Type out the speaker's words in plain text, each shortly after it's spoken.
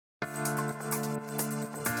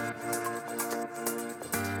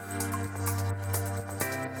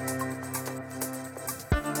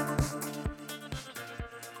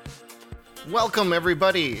Welcome,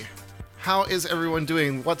 everybody. How is everyone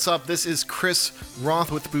doing? What's up? This is Chris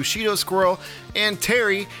Roth with Bushido Squirrel and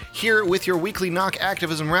Terry here with your weekly Knock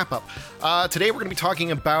Activism wrap-up. Today we're going to be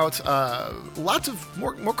talking about lots of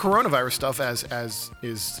more coronavirus stuff, as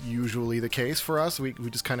is usually the case for us. We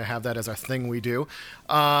just kind of have that as our thing we do.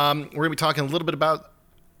 We're going to be talking a little bit about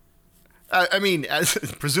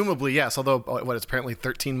presumably, yes, although, it's apparently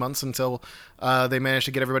 13 months until they manage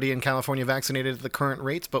to get everybody in California vaccinated at the current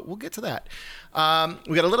rates, but we'll get to that.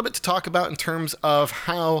 We got a little bit to talk about in terms of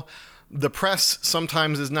how the press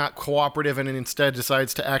sometimes is not cooperative and instead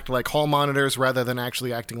decides to act like hall monitors rather than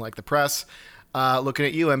actually acting like the press. Looking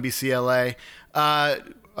at you, NBCLA.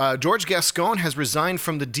 George Gascon has resigned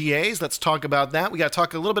from the DAs. Let's talk about that. We got to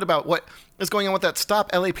talk a little bit about what is going on with that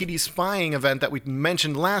Stop LAPD Spying event that we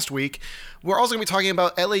mentioned last week. We're also going to be talking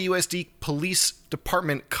about LAUSD Police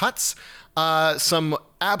Department cuts, some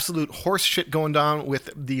absolute horse shit going down with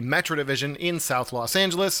the Metro Division in South Los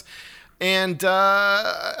Angeles, and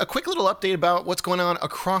a quick little update about what's going on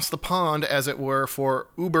across the pond, as it were, for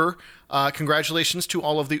Uber. Congratulations to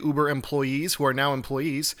all of the Uber employees who are now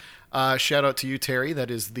employees. Shout out to you, Terry. That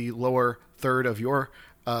is the lower third of your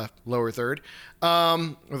lower third.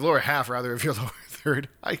 Or the lower half, rather, of your lower third.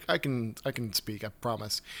 I can speak, I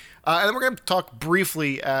promise. And then we're going to talk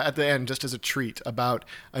briefly at the end, just as a treat, about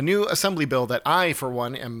a new assembly bill that I, for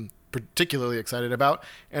one, am particularly excited about.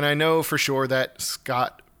 And I know for sure that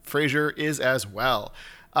Scott Frazier is as well.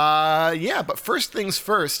 But first things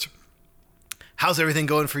first, how's everything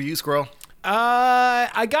going for you, Squirrel?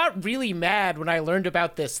 I got really mad when I learned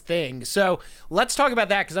about this thing. So let's talk about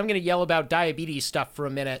that, because I'm going to yell about diabetes stuff for a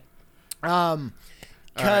minute. Right,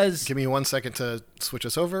 give me 1 second to switch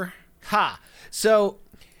us over. So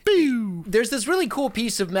there's this really cool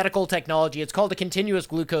piece of medical technology. It's called a continuous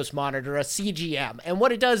glucose monitor, a CGM. And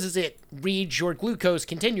what it does is it reads your glucose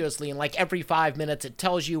continuously, and like every 5 minutes it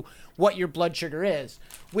tells you what your blood sugar is,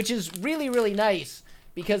 which is really, really nice,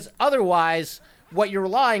 because otherwise what you're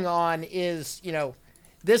relying on is,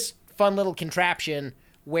 this fun little contraption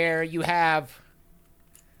where you have...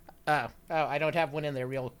 I don't have one in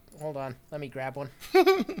there Hold on. Let me grab one.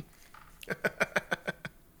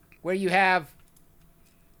 Where you have...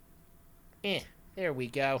 there we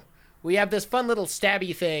go. We have this fun little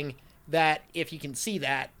stabby thing that, if you can see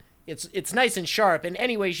that, it's nice and sharp. And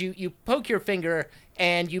anyways, you poke your finger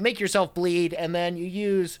and you make yourself bleed, and then you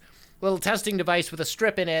use a little testing device with a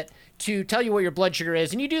strip in it to tell you what your blood sugar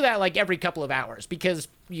is. And you do that like every couple of hours, because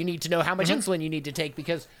you need to know how much insulin you need to take,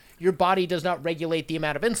 because your body does not regulate the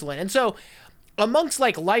amount of insulin. And so amongst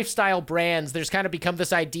like lifestyle brands, there's kind of become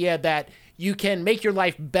this idea that you can make your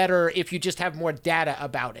life better if you just have more data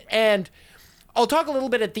about it. And I'll talk a little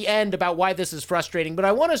bit at the end about why this is frustrating, but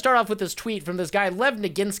I want to start off with this tweet from this guy, Lev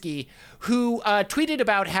Naginsky, who tweeted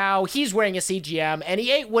about how he's wearing a CGM, and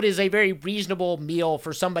he ate what is a very reasonable meal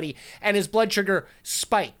for somebody, and his blood sugar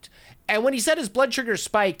spiked. And when he said his blood sugar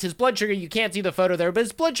spiked, his blood sugar, you can't see the photo there, but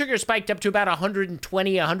his blood sugar spiked up to about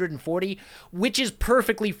 120, 140, which is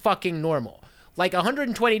perfectly fucking normal. Like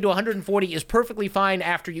 120 to 140 is perfectly fine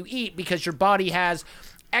after you eat, because your body has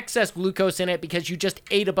excess glucose in it because you just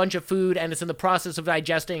ate a bunch of food and it's in the process of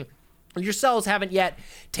digesting. Your cells haven't yet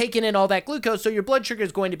taken in all that glucose, so your blood sugar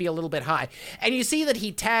is going to be a little bit high. And you see that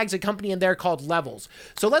he tags a company in there called Levels.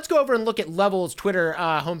 So let's go over and look at Levels' Twitter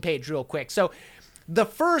homepage real quick. So the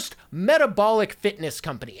first metabolic fitness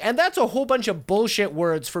company, and that's a whole bunch of bullshit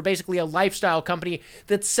words for basically a lifestyle company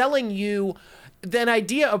that's selling you an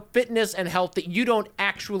idea of fitness and health that you don't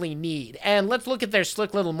actually need. And let's look at their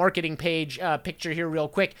slick little marketing page picture here real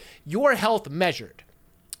quick. Your Health Measured.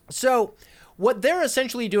 So what they're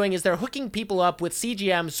essentially doing is they're hooking people up with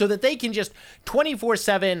CGMs so that they can just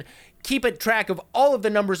 24/7 keep a track of all of the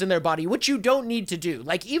numbers in their body, which you don't need to do.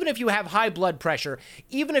 Like, even if you have high blood pressure,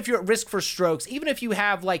 even if you're at risk for strokes, even if you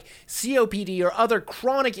have like COPD or other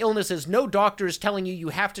chronic illnesses, no doctor is telling you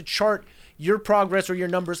have to chart your progress or your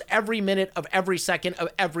numbers every minute of every second of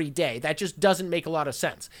every day. That just doesn't make a lot of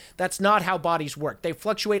sense. That's not how bodies work. They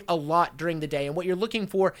fluctuate a lot during the day, and what you're looking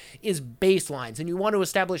for is baselines, and you want to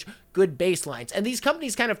establish good baselines. And these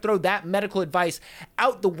companies kind of throw that medical advice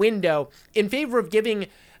out the window in favor of giving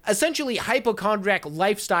essentially hypochondriac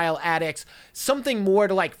lifestyle addicts something more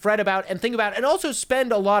to like fret about and think about, and also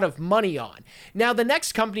spend a lot of money on. Now, the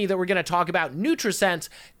next company that we're going to talk about, NutriSense,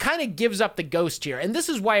 kind of gives up the ghost here, and this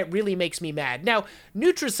is why it really makes me mad. Now,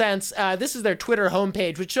 NutriSense, this is their Twitter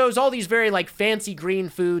homepage, which shows all these very like fancy green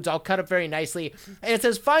foods all cut up very nicely, and it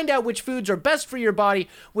says, find out which foods are best for your body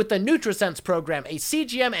with the NutriSense program, a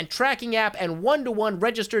CGM and tracking app and one-to-one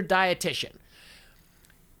registered dietitian.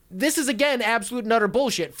 This is, again, absolute and utter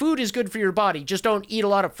bullshit. Food is good for your body. Just don't eat a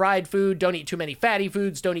lot of fried food. Don't eat too many fatty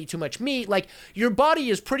foods. Don't eat too much meat. Like, your body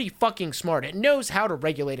is pretty fucking smart. It knows how to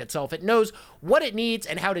regulate itself. It knows what it needs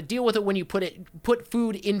and how to deal with it when you put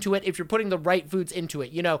food into it, if you're putting the right foods into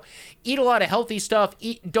it. You know, eat a lot of healthy stuff.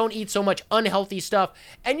 Don't eat so much unhealthy stuff,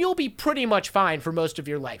 and you'll be pretty much fine for most of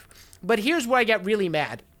your life. But here's where I get really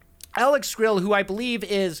mad. Alex Skrill, who I believe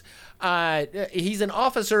is, he's an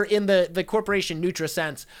officer in the corporation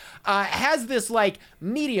NutriSense, has this, like,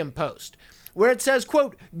 Medium post where it says,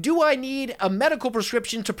 quote, "Do I need a medical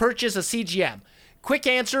prescription to purchase a CGM?" Quick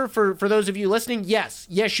answer for those of you listening, yes.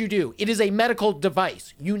 Yes, you do. It is a medical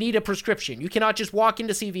device. You need a prescription. You cannot just walk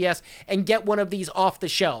into CVS and get one of these off the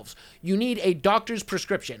shelves. You need a doctor's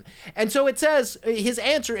prescription. And so it says, his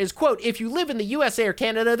answer is, quote, "If you live in the USA or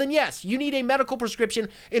Canada, then yes, you need a medical prescription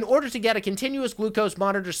in order to get a continuous glucose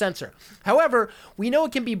monitor sensor. However, we know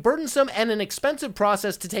it can be burdensome and an expensive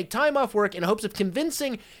process to take time off work in hopes of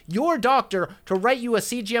convincing your doctor to write you a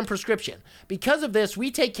CGM prescription. Because of this,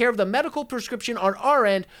 we take care of the medical prescription on our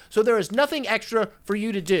end, so there is nothing extra for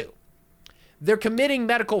you to do." They're committing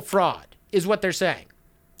medical fraud, is what they're saying.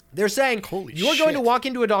 They're saying, you're going to walk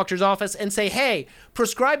into a doctor's office and say, "Hey,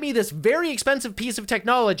 prescribe me this very expensive piece of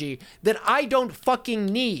technology that I don't fucking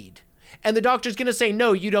need." And the doctor's going to say,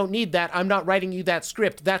 "No, you don't need that. I'm not writing you that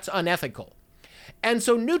script. That's unethical." And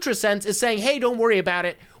so NutriSense is saying, "Hey, don't worry about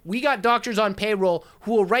it. We got doctors on payroll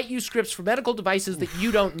who will write you scripts for medical devices that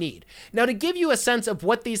you don't need." Now, to give you a sense of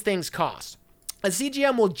what these things cost, a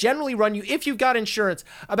CGM will generally run you, if you've got insurance,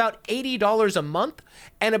 about $80 a month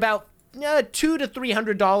and about $200 to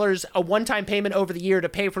 $300 a one-time payment over the year to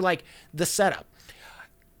pay for, like, the setup.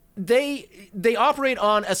 They operate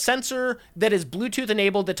on a sensor that is Bluetooth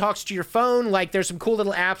enabled that talks to your phone. Like, there's some cool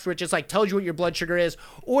little apps where it just, like, tells you what your blood sugar is,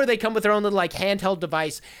 or they come with their own little, like, handheld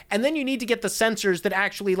device. And then you need to get the sensors that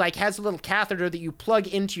actually, like, has a little catheter that you plug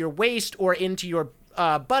into your waist or into your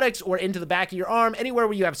buttocks or into the back of your arm, anywhere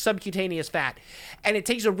where you have subcutaneous fat, and it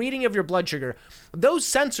takes a reading of your blood sugar. Those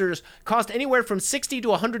sensors cost anywhere from $60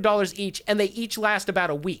 to $100 each, and they each last about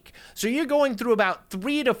a week. So you're going through about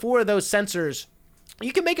 3 to 4 of those sensors.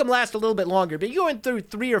 You can make them last a little bit longer, but you're going through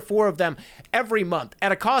 3 or 4 of them every month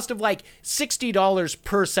at a cost of like $60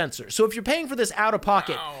 per sensor. So if you're paying for this out of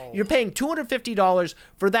pocket, you're paying $250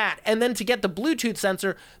 for that. And then to get the Bluetooth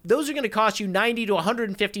sensor, those are going to cost you $90 to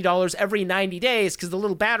 $150 every 90 days because the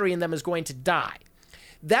little battery in them is going to die.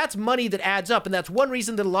 That's money that adds up, and that's one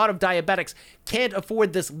reason that a lot of diabetics can't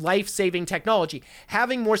afford this life-saving technology.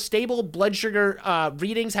 Having more stable blood sugar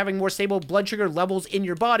readings, having more stable blood sugar levels in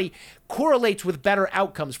your body correlates with better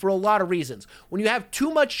outcomes for a lot of reasons. When you have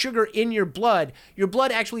too much sugar in your blood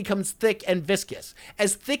actually becomes thick and viscous,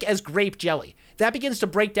 as thick as grape jelly. That begins to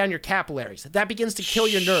break down your capillaries. That begins to kill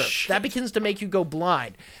your nerves. That begins to make you go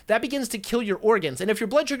blind. That begins to kill your organs. And if your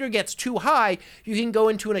blood sugar gets too high, you can go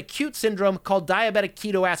into an acute syndrome called diabetic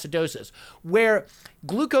ketoacidosis, where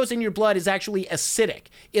glucose in your blood is actually acidic.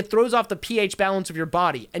 It throws off the pH balance of your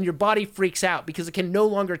body, and your body freaks out because it can no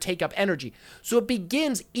longer take up energy. So it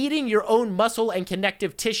begins eating your own muscle and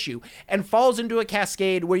connective tissue and falls into a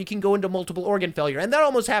cascade where you can go into multiple organ failure. And that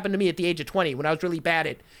almost happened to me at the age of 20 when I was really bad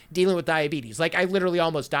at dealing with diabetes. Like, I literally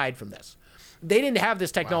almost died from this. They didn't have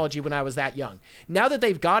this technology when I was that young. Now that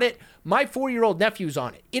they've got it, my 4-year-old nephew's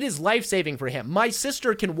on it. It is life-saving for him. My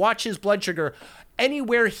sister can watch his blood sugar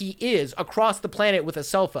anywhere he is across the planet with a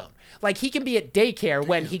cell phone. Like, he can be at daycare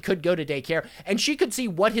when he could go to daycare, and she could see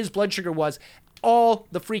what his blood sugar was all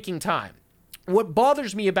the freaking time. What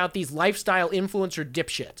bothers me about these lifestyle influencer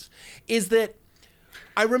dipshits is that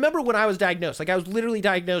I remember when I was diagnosed, like I was literally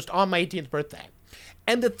diagnosed on my 18th birthday.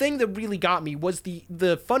 And the thing that really got me was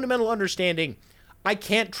the fundamental understanding I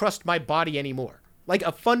can't trust my body anymore. Like,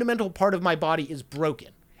 a fundamental part of my body is broken,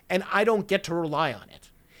 and I don't get to rely on it.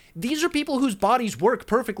 These are people whose bodies work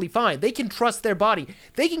perfectly fine. They can trust their body.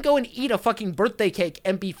 They can go and eat a fucking birthday cake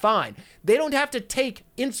and be fine. They don't have to take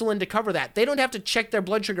insulin to cover that. They don't have to check their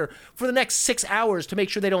blood sugar for the next 6 hours to make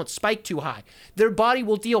sure they don't spike too high. Their body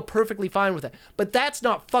will deal perfectly fine with it. But that's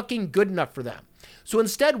not fucking good enough for them. So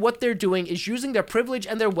instead, what they're doing is using their privilege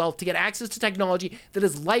and their wealth to get access to technology that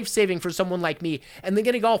is life-saving for someone like me, and they're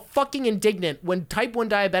getting all fucking indignant when type 1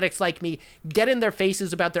 diabetics like me get in their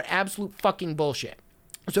faces about their absolute fucking bullshit.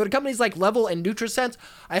 So to companies like Level and NutriSense,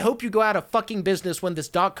 I hope you go out of fucking business when this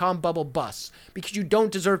 .com bubble busts, because you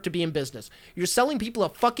don't deserve to be in business. You're selling people a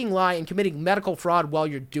fucking lie and committing medical fraud while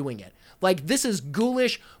you're doing it. Like, this is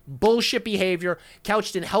ghoulish bullshit behavior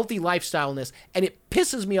couched in healthy lifestyleness, and it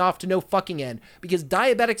pisses me off to no fucking end, because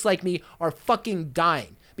diabetics like me are fucking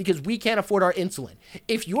dying. because we can't afford our insulin.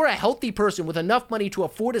 If you're a healthy person with enough money to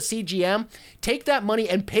afford a CGM, take that money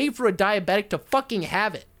and pay for a diabetic to fucking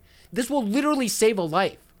have it. This will literally save a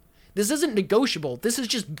life. This isn't negotiable. This is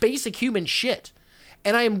just basic human shit.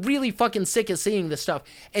 And I am really fucking sick of seeing this stuff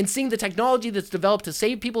and seeing the technology that's developed to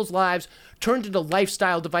save people's lives turned into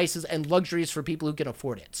lifestyle devices and luxuries for people who can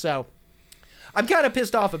afford it. So I'm kind of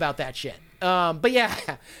pissed off about that shit. But yeah,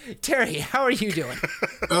 Terry, how are you doing?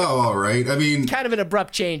 Oh, all right. I mean, kind of an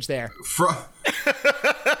abrupt change there. Fraud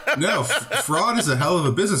is a hell of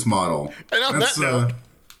a business model. And on that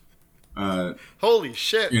note, holy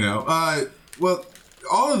shit. Well,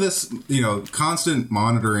 all of this, constant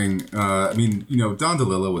monitoring. Don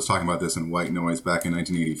DeLillo was talking about this in White Noise back in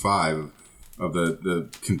 1985 of the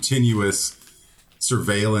continuous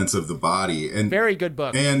surveillance of the body. And very good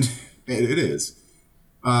book. And it is.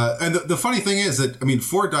 And the funny thing is that,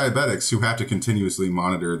 for diabetics who have to continuously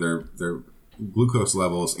monitor their glucose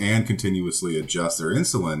levels and continuously adjust their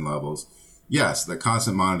insulin levels, yes, the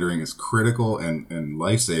constant monitoring is critical and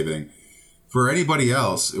life-saving. For anybody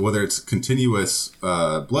else, whether it's continuous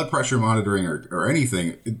blood pressure monitoring or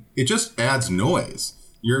anything, it just adds noise.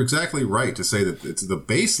 You're exactly right to say that it's the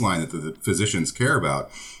baseline that the physicians care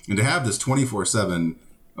about. And to have this 24/7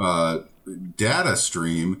 data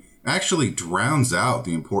stream actually drowns out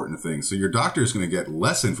the important things. So your doctor is going to get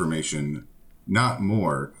less information, not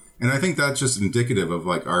more. And I think that's just indicative of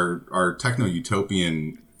like our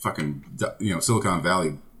techno-utopian fucking, Silicon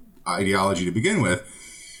Valley ideology to begin with,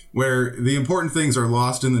 where the important things are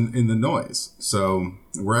lost in the noise. So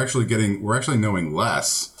we're actually knowing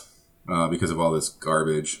less because of all this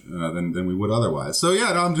garbage than we would otherwise. So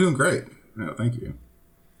yeah, no, I'm doing great. Yeah, thank you.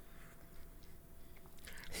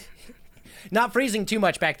 Not freezing too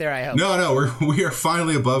much back there, I hope. No, we are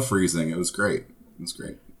finally above freezing. It was great.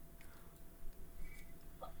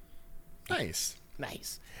 Nice.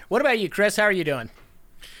 What about you, Chris? How are you doing?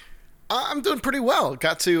 I'm doing pretty well.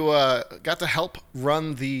 Got to help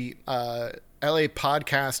run the LA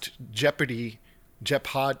podcast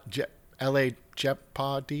LA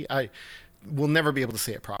Jeopardy. I will never be able to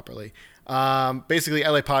say it properly. Basically,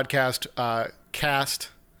 LA podcast cast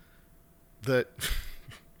the.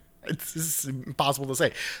 This is impossible to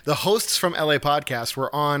say. The hosts from LA Podcast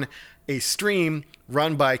were on a stream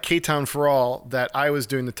run by K-Town for All that I was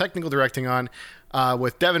doing the technical directing on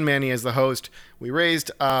with Devin Manny as the host. We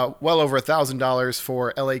raised well over $1,000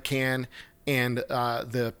 for LA Can and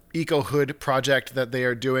the Eco Hood project that they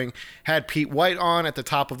are doing. Had Pete White on at the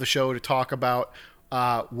top of the show to talk about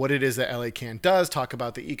what it is that LA Can does, talk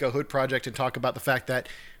about the Eco Hood project, and talk about the fact that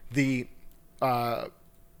the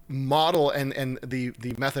model and the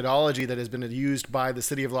methodology that has been used by the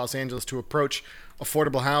city of Los Angeles to approach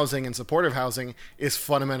affordable housing and supportive housing is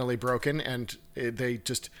fundamentally broken, and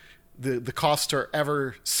the costs are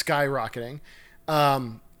ever skyrocketing.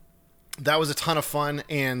 That was a ton of fun,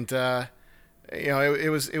 and it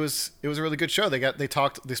was a really good show. They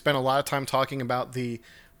spent a lot of time talking about the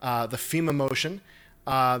FEMA motion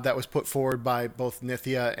that was put forward by both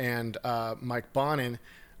Nithya and Mike Bonin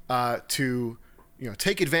to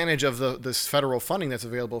take advantage of this federal funding that's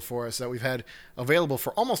available for us that we've had available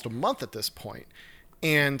for almost a month at this point.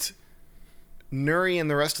 And Nuri and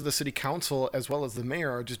the rest of the city council, as well as the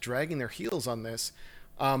mayor, are just dragging their heels on this.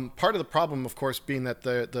 Part of the problem, of course, being that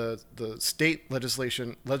the state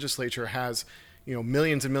legislature has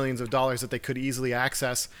millions and millions of dollars that they could easily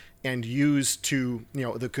access and use to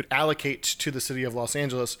that could allocate to the city of Los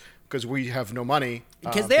Angeles, because we have no money.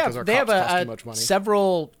 Because they have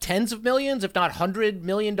several tens of millions, if not $100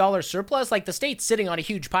 million surplus. Like, the state's sitting on a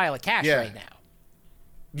huge pile of cash right now.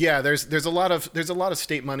 Yeah, there's a lot of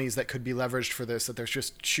state monies that could be leveraged for this that they're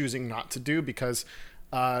just choosing not to do because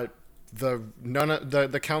the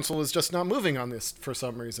council is just not moving on this for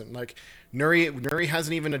some reason. Like, Nuri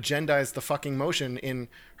hasn't even agendized the fucking motion in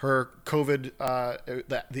her COVID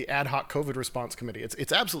the ad hoc COVID response committee.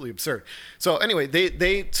 It's absolutely absurd. So anyway,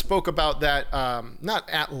 they spoke about that not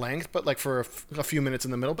at length, but like for a few minutes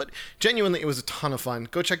in the middle. But genuinely, it was a ton of fun.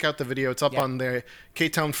 Go check out the video. It's up on the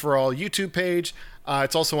K-Town for All YouTube page.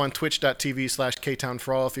 It's also on twitch.tv/K-Town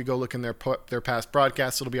for All. If you go look in their past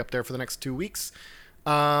broadcasts, it'll be up there for the next 2 weeks.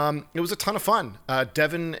 It was a ton of fun.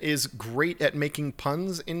 Devin is great at making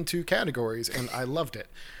puns into categories, and I loved it.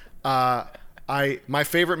 My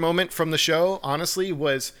favorite moment from the show, honestly,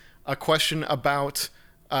 was a question about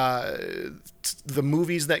the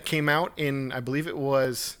movies that came out in, I believe it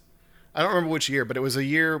was, I don't remember which year, but it was a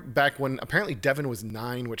year back when apparently Devin was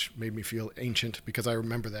 9, which made me feel ancient because I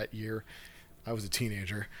remember that year. I was a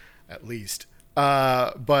teenager, at least.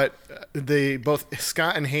 But both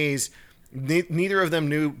Scott and Hayes neither of them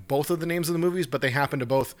knew both of the names of the movies, but they happened to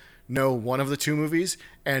both know one of the two movies,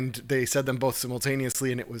 and they said them both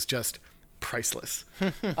simultaneously, and it was just priceless.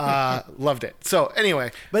 Loved it. So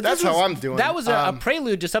anyway, but that's how I'm doing. That was a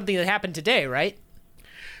prelude to something that happened today, right?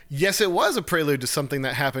 Yes, it was a prelude to something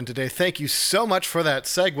that happened today. Thank you so much for that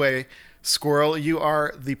segue, Squirrel. You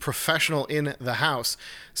are the professional in the house.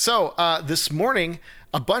 So this morning,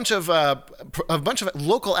 a bunch of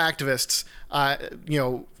local activists,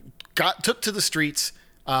 took to the streets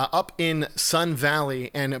up in Sun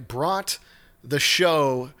Valley and brought the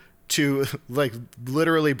show to like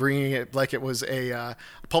literally bringing it like it was a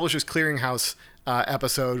Publishers Clearinghouse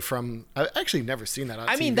episode from. I've actually never seen that on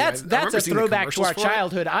TV. I mean, that's a throwback to our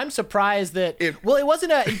childhood. I'm surprised that it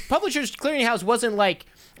wasn't a Publishers Clearinghouse wasn't like.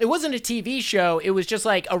 It wasn't a TV show. It was just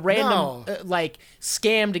like a random like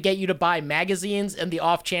scam to get you to buy magazines, and the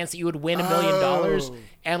off chance that you would win $1 million,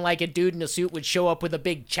 and like a dude in a suit would show up with a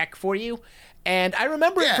big check for you. And I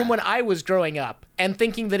remember it from when I was growing up and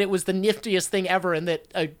thinking that it was the niftiest thing ever, and that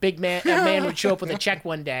a man would show up with a check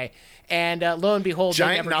one day, and lo and behold,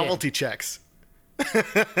 giant novelty checks.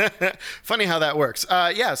 Funny how that works.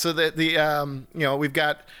 So we've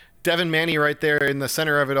got Devin Manny right there in the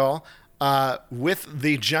center of it all. With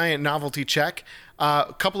the giant novelty check.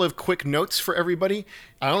 A couple of quick notes for everybody.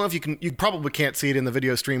 I don't know if you probably can't see it in the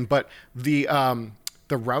video stream, but the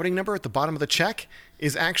routing number at the bottom of the check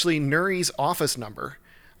is actually Nuri's office number.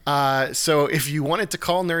 So if you wanted to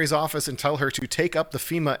call Nuri's office and tell her to take up the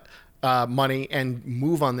FEMA money and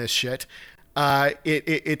move on this shit,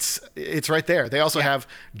 it's right there. They also have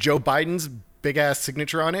Joe Biden's big ass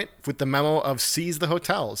signature on it with the memo of seize the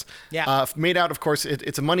hotels. Yeah. Made out, of course,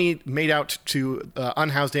 it's a money made out to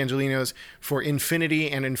unhoused Angelinos for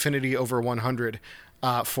Infinity and Infinity over 100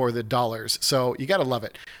 for the dollars. So you got to love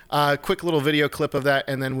it. Quick little video clip of that,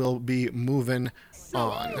 and then we'll be moving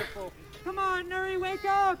on. Come on, Nuri, wake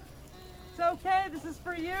up. It's okay. This is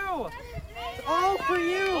for you. It's all for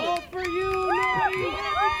you. All for you, Nuri.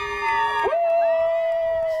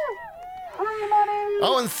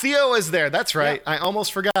 Oh, and Theo is there. That's right. Yeah. I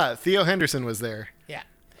almost forgot. Theo Henderson was there. Yeah.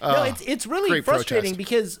 No, it's really frustrating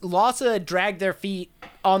because LAHSA dragged their feet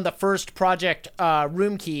on the first project,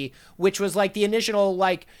 Room Key, which was like the initial,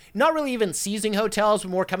 like, not really even seizing hotels, but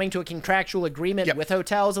more coming to a contractual agreement with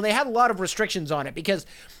hotels. And they had a lot of restrictions on it because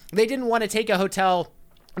they didn't want to take a hotel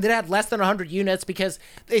that had less than 100 units because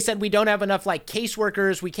they said we don't have enough like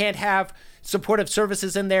caseworkers. We can't have supportive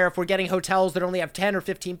services in there if we're getting hotels that only have 10 or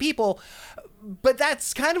 15 people. But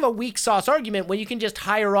that's kind of a weak sauce argument when you can just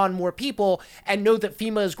hire on more people and know that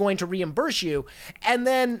FEMA is going to reimburse you. And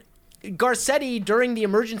then Garcetti, during the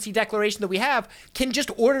emergency declaration that we have, can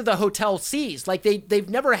just order the hotel seized. Like they've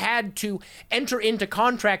never had to enter into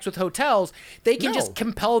contracts with hotels. They can just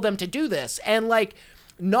compel them to do this. And like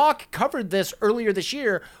Knock covered this earlier this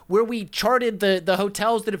year where we charted the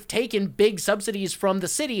hotels that have taken big subsidies from the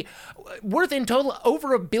city worth in total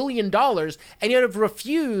over $1 billion and yet have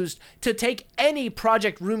refused to take any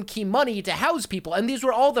Project Room Key money to house people. And these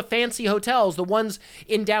were all the fancy hotels, the ones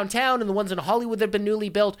in downtown and the ones in Hollywood that have been newly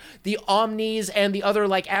built, the Omnis and the other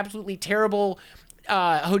like absolutely terrible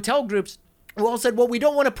hotel groups. We all said, well, we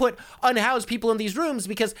don't want to put unhoused people in these rooms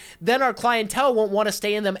because then our clientele won't want to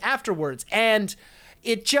stay in them afterwards. And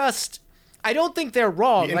it just, I don't think they're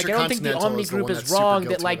wrong. Like, I don't think the Omni Group is wrong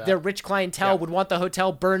that like their rich clientele would want the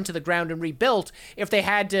hotel burned to the ground and rebuilt if they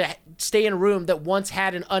had to stay in a room that once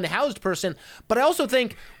had an unhoused person. But I also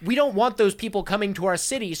think we don't want those people coming to our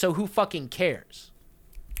city, so who fucking cares?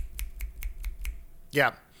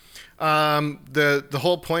 Yeah. The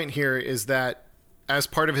whole point here is that as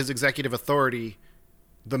part of his executive authority,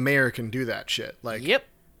 the mayor can do that shit. Like, yep.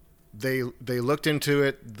 They looked into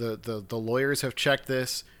it. The lawyers have checked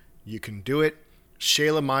this. You can do it.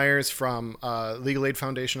 Shayla Myers from Legal Aid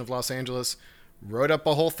Foundation of Los Angeles wrote up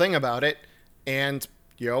a whole thing about it and,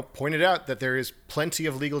 pointed out that there is plenty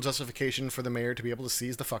of legal justification for the mayor to be able to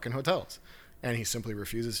seize the fucking hotels. And he simply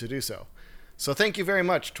refuses to do so. So thank you very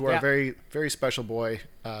much to our very, very special boy,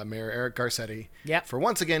 Mayor Eric Garcetti, for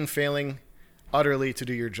once again failing utterly to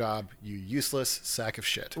do your job, you useless sack of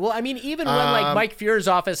shit. Well, I mean, even when like Mike Fuhr's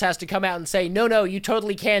office has to come out and say, no, you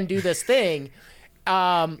totally can do this thing.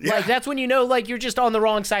 Like that's when like you're just on the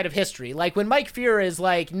wrong side of history. Like when Mike Fuhr is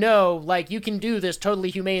like, no, like you can do this totally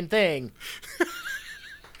humane thing.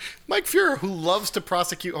 Mike Fuhr, who loves to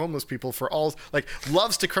prosecute homeless people for all, like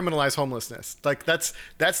loves to criminalize homelessness. Like that's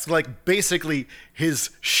like basically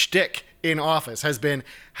his shtick in office has been,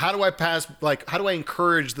 how do I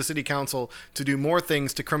encourage the city council to do more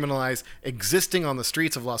things to criminalize existing on the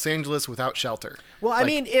streets of Los Angeles without shelter? Well, I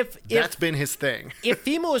mean, if that's been his thing. If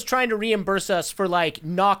FEMA was trying to reimburse us for like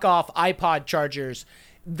knockoff iPod chargers,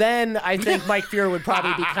 then I think Mike Fuhrer would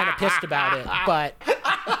probably be kind of pissed about it. But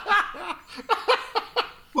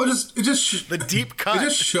well, it just the deep cut. It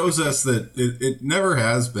just shows us that it never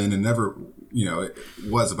has been and never, it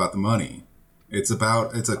was about the money. It's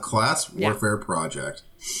a class warfare project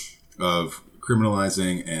of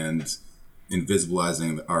criminalizing and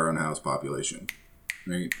invisibilizing our unhoused population.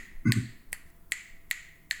 Right?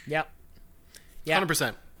 Yep. Yeah.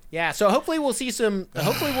 100%. Yeah. So hopefully we'll see some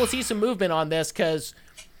movement on this, because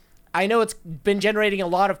I know it's been generating a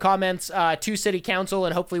lot of comments to City Council,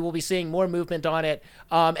 and hopefully we'll be seeing more movement on it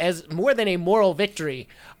as more than a moral victory.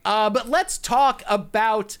 But let's talk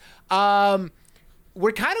about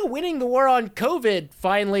we're kind of winning the war on COVID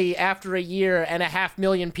finally after 1.5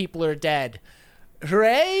 million people are dead.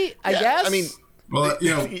 Hooray, I guess. I mean, well,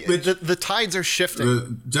 the tides are shifting.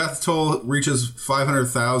 The death toll reaches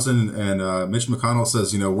 500,000, and Mitch McConnell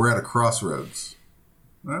says, we're at a crossroads.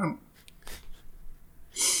 I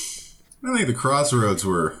think the crossroads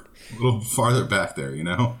were a little farther back there,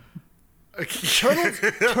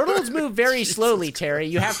 Turtles move very slowly, Terry.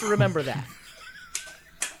 You have to remember that.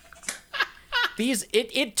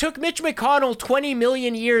 It took Mitch McConnell 20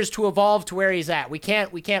 million years to evolve to where he's at. We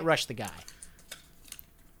can't rush the guy.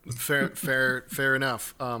 Fair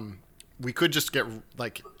enough. We could just get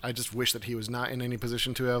I just wish that he was not in any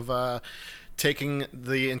position to have taken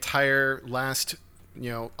the entire last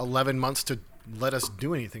 11 months to let us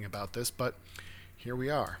do anything about this, but here we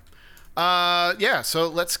are. So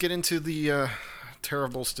let's get into the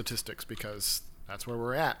terrible statistics, because that's where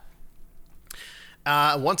we're at.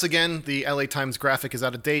 Once again, the LA Times graphic is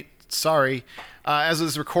out of date. Sorry. As of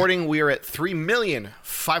this recording, we are at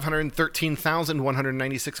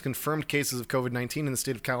 3,513,196 confirmed cases of COVID-19 in the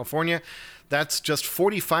state of California. That's just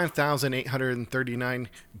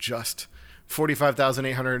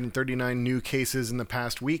 45,839 new cases in the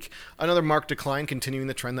past week. Another marked decline, continuing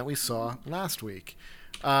the trend that we saw last week.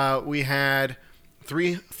 We had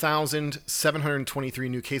 3,723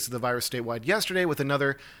 new cases of the virus statewide yesterday, with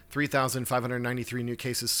another 3,593 new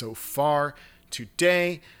cases so far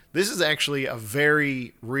today. This is actually a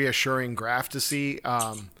very reassuring graph to see.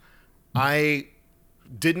 I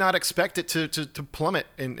did not expect it to plummet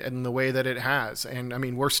in the way that it has. And I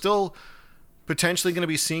mean, we're still potentially going to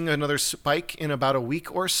be seeing another spike in about a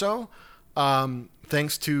week or so,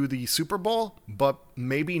 thanks to the Super Bowl, but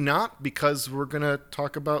maybe not, because we're going to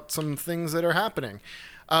talk about some things that are happening.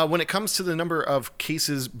 When it comes to the number of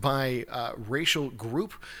cases by racial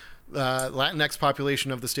group, Latinx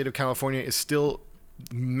population of the state of California is still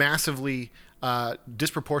massively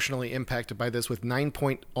disproportionately impacted by this, with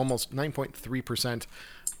almost 9.3%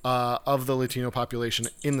 of the Latino population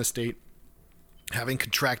in the state having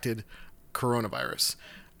contracted coronavirus.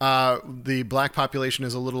 The black population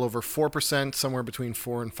is a little over 4%, somewhere between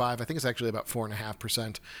 4 and 5. I think it's actually about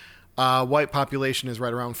 4.5%. White population is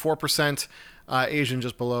right around 4%. Asian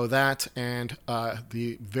just below that, and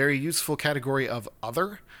the very useful category of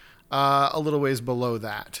other, a little ways below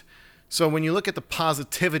that. So when you look at the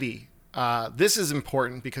positivity, this is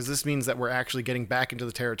important, because this means that we're actually getting back into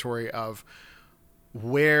the territory of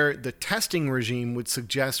where the testing regime would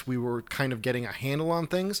suggest we were kind of getting a handle on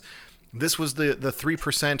things. This was the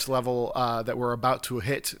 3% level that we're about to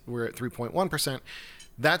hit. We're at 3.1%.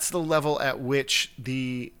 That's the level at which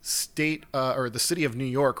the state, or the city of New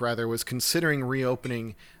York, rather, was considering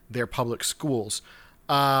reopening their public schools.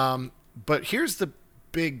 But here's the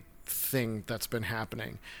big thing that's been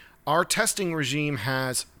happening. Our testing regime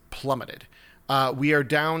has plummeted. We are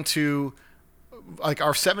down to, our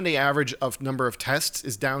 7-day average of number of tests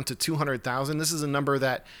is down to 200,000. This is a number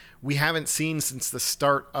that we haven't seen since the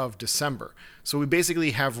start of December. So we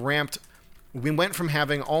basically have ramped. We went from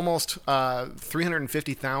having almost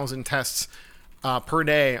 350,000 tests per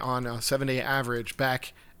day on a 7-day average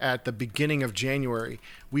back at the beginning of January.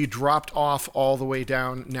 We dropped off all the way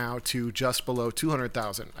down now to just below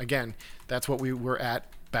 200,000. Again, that's what we were at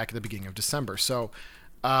back at the beginning of December. So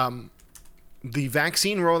the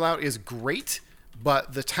vaccine rollout is great,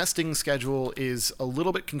 but the testing schedule is a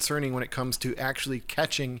little bit concerning when it comes to actually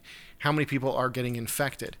catching how many people are getting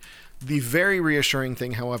infected. The very reassuring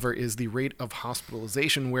thing, however, is the rate of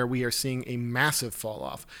hospitalization, where we are seeing a massive fall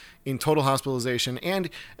off in total hospitalization and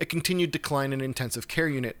a continued decline in intensive care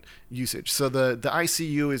unit usage. So the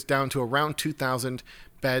ICU is down to around 2,000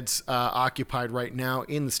 beds occupied right now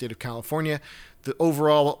in the state of California. The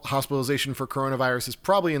overall hospitalization for coronavirus is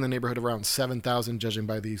probably in the neighborhood of around 7,000, judging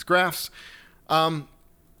by these graphs.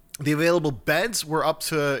 The available beds were up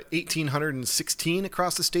to 1,816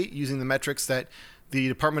 across the state using the metrics that the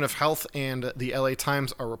Department of Health and the LA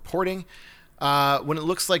Times are reporting. When it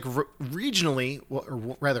looks like regionally,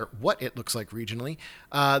 or rather what it looks like regionally,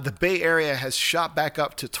 the Bay Area has shot back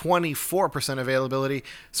up to 24% availability,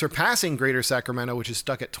 surpassing Greater Sacramento, which is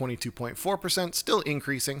stuck at 22.4%, still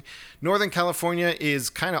increasing. Northern California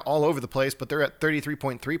is kind of all over the place, but they're at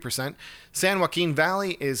 33.3%. San Joaquin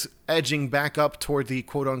Valley is edging back up toward the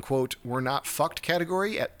quote-unquote we're not fucked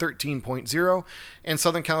category at 13.0, and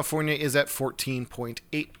Southern California is at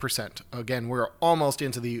 14.8%. Again, we're almost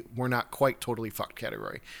into the we're not quite totally fucked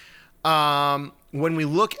category. When we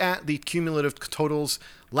look at the cumulative totals,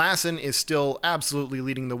 Lassen is still absolutely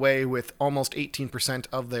leading the way with almost 18%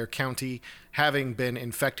 of their county having been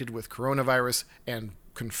infected with coronavirus and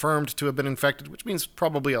confirmed to have been infected, which means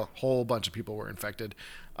probably a whole bunch of people were infected,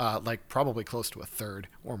 like probably close to a third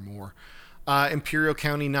or more. Imperial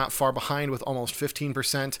County not far behind with almost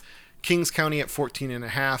 15%. Kings County at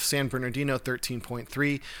 14.5%. San Bernardino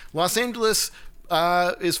 13.3%. Los Angeles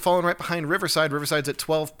is falling right behind Riverside. Riverside's at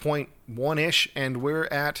 12.1-ish, and we're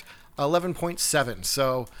at 11.7.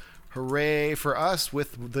 So hooray for us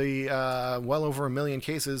with the well over 1 million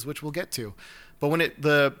cases, which we'll get to. But when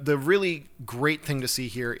the really great thing to see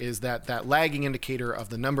here is that lagging indicator of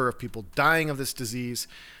the number of people dying of this disease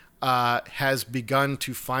has begun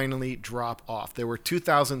to finally drop off. There were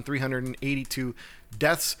 2,382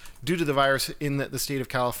 deaths due to the virus in the state of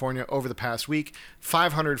California over the past week,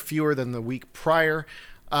 500 fewer than the week prior.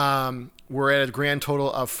 We're at a grand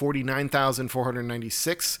total of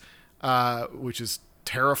 49,496, which is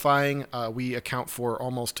terrifying. We account for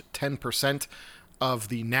almost 10% of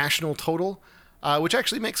the national total. Which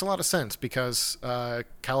actually makes a lot of sense because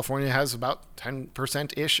California has about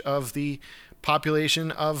 10%-ish of the population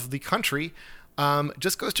of the country.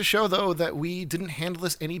 Just goes to show, though, that we didn't handle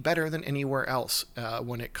this any better than anywhere else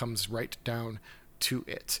when it comes right down to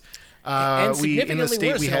it. And significantly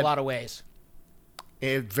worse in a lot of ways.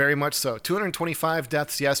 Very much so. 225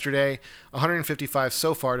 deaths yesterday, 155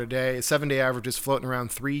 so far today. 7-day average is floating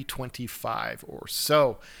around 325 or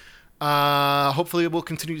so. Hopefully we'll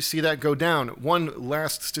continue to see that go down. One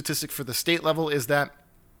last statistic for the state level is that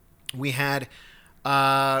we had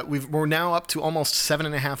we're now up to almost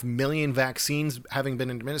 7.5 million vaccines having been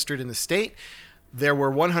administered in the state. There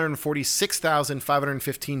were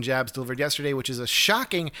 146,515 jabs delivered yesterday, which is a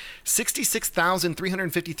shocking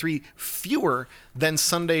 66,353 fewer than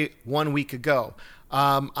Sunday 1 week ago.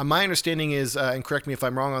 My understanding is, and correct me if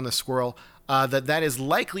I'm wrong on this, Squirrel, that is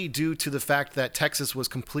likely due to the fact that Texas was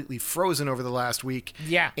completely frozen over the last week.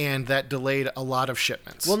 Yeah. And that delayed a lot of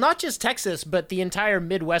shipments. Well, not just Texas, but the entire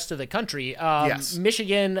Midwest of the country. Yes.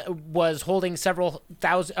 Michigan was holding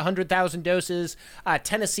 100,000 doses.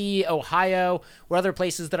 Tennessee, Ohio were other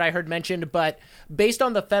places that I heard mentioned. But based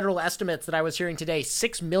on the federal estimates that I was hearing today,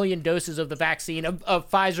 6 million doses of the vaccine,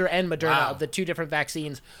 of Pfizer and Moderna, of the two different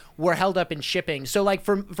vaccines, were held up in shipping. So, like,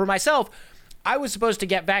 for myself, I was supposed to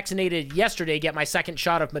get vaccinated yesterday, get my second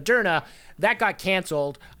shot of Moderna. That got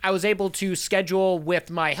canceled. I was able to schedule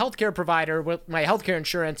with my healthcare provider, with my healthcare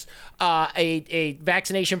insurance, a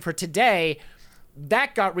vaccination for today.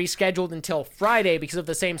 That got rescheduled until Friday because of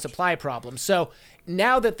the same supply problem. So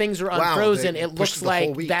now that things are unfrozen, it looks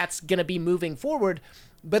like that's going to be moving forward.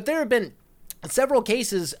 But there have been several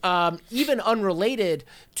cases, even unrelated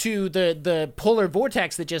to the polar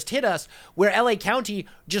vortex that just hit us, where LA County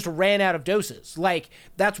just ran out of doses. Like,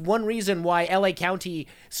 that's one reason why LA County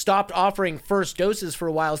stopped offering first doses for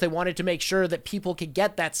a while, is they wanted to make sure that people could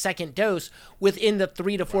get that second dose within the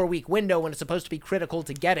 3 to 4 week window when it's supposed to be critical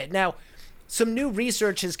to get it. Now, some new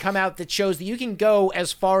research has come out that shows that you can go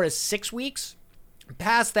as far as 6 weeks.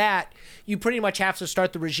 Past that, you pretty much have to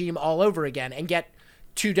start the regime all over again and get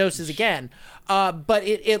 2 doses again. But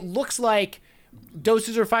it looks like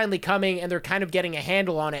doses are finally coming and they're kind of getting a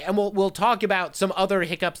handle on it. And we'll talk about some other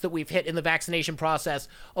hiccups that we've hit in the vaccination process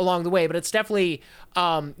along the way. But it's definitely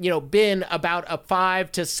been about a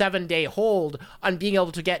 5 to 7 day hold on being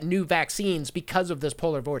able to get new vaccines because of this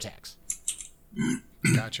polar vortex.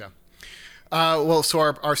 Gotcha. So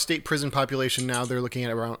our state prison population now, they're looking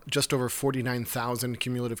at around just over 49,000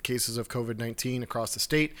 cumulative cases of COVID-19 across the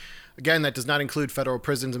state. Again, that does not include federal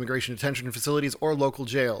prisons, immigration detention facilities, or local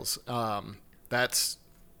jails. That's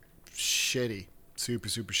shitty. Super,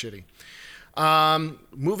 super shitty.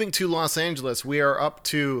 Moving to Los Angeles, we are up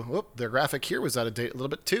to, their graphic here was out of date a little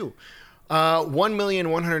bit too.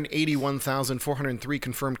 1,181,403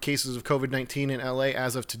 confirmed cases of COVID-19 in LA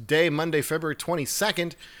as of today, Monday, February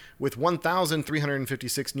 22nd, with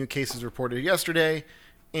 1,356 new cases reported yesterday.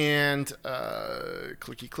 And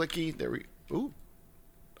clicky. There we. Ooh,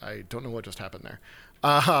 I don't know what just happened there.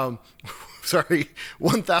 Sorry,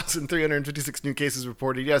 1,356 new cases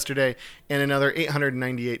reported yesterday, and another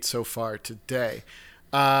 898 so far today.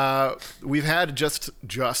 We've had just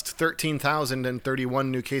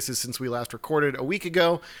 13,031 new cases since we last recorded a week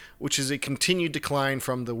ago, which is a continued decline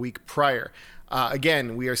from the week prior.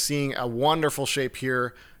 Again, we are seeing a wonderful shape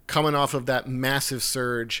here coming off of that massive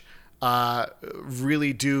surge.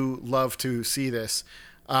 Really do love to see this.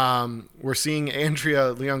 We're seeing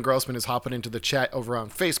Andrea Leon Grossman is hopping into the chat over on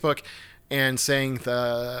Facebook and saying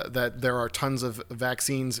that there are tons of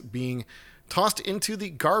vaccines being tossed into the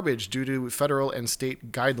garbage due to federal and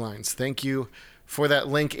state guidelines. Thank you for that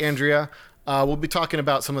link, Andrea. We'll be talking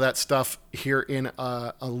about some of that stuff here in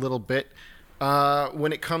a little bit.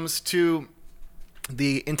 When it comes to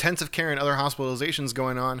the intensive care and other hospitalizations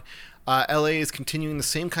going on, LA is continuing the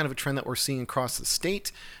same kind of a trend that we're seeing across the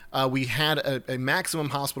state. We had a maximum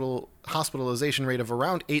hospitalization rate of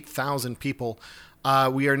around 8,000 people.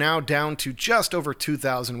 We are now down to just over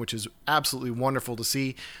 2,000, which is absolutely wonderful to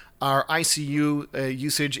see. Our ICU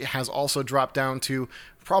usage has also dropped down to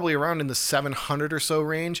probably around in the 700 or so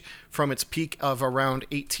range from its peak of around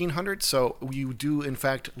 1,800. So we do, in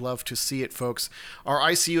fact, love to see it, folks. Our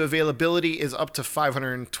ICU availability is up to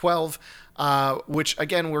 512, which,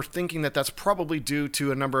 again, we're thinking that that's probably due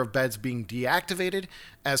to a number of beds being deactivated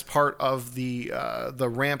as part of the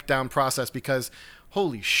ramp down process, because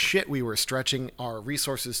holy shit, we were stretching our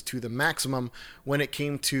resources to the maximum when it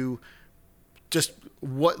came to just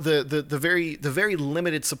what the very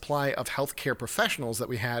limited supply of healthcare professionals that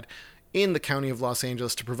we had in the county of Los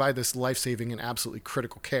Angeles to provide this life-saving and absolutely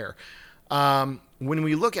critical care. When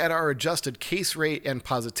we look at our adjusted case rate and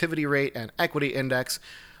positivity rate and equity index,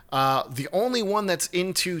 the only one that's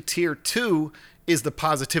into tier 2 is the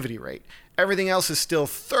positivity rate. Everything else is still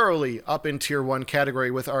thoroughly up in tier 1 category,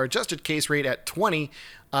 with our adjusted case rate at 20,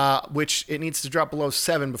 which it needs to drop below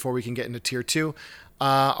 7 before we can get into tier 2.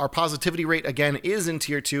 Our positivity rate, again, is in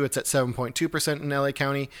tier 2. It's at 7.2% in LA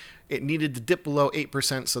County. It needed to dip below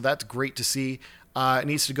 8%, so that's great to see. It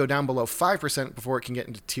needs to go down below 5% before it can get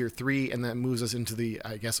into tier 3, and that moves us into the,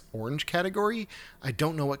 I guess, orange category. I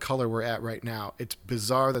don't know what color we're at right now. It's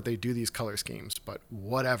bizarre that they do these color schemes, but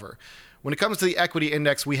whatever. When it comes to the equity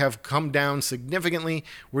index, we have come down significantly.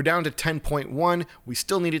 We're down to 10.1. We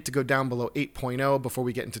still need it to go down below 8.0 before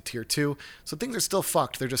we get into tier 2. So things are still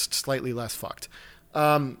fucked. They're just slightly less fucked.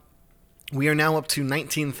 We are now up to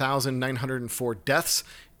 19,904 deaths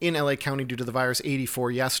in LA County due to the virus,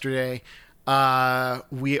 84 yesterday.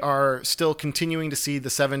 We are still continuing to see the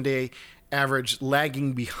 7-day average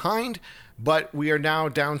lagging behind, but we are now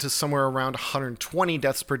down to somewhere around 120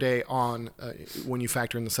 deaths per day on when you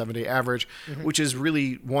factor in the 7-day average, which is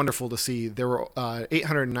really wonderful to see. There were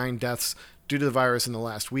 809 deaths due to the virus in the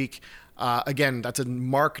last week. Again, that's a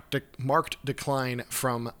marked decline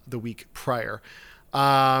from the week prior.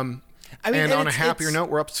 And on a happier note,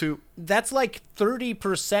 we're up to... That's like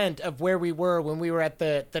 30% of where we were when we were at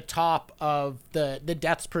the top of the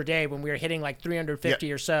deaths per day, when we were hitting like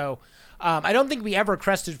 350 or so. I don't think we ever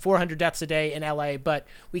crested 400 deaths a day in LA, but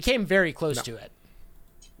we came very close to it.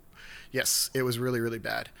 Yes, it was really, really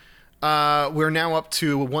bad. We're now up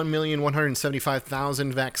to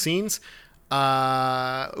 1,175,000 vaccines.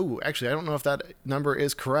 Actually, I don't know if that number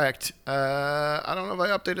is correct. I don't know if I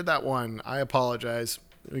updated that one. I apologize.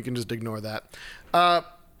 We can just ignore that.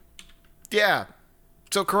 Yeah.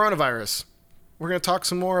 So coronavirus. We're going to talk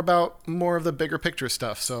some more about more of the bigger picture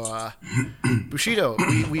stuff. So, Bushido,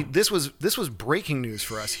 this was breaking news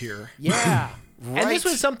for us here. Yeah. Right, and this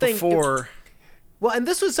was something before... Well, and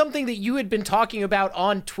this was something that you had been talking about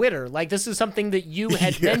on Twitter. Like, this is something that you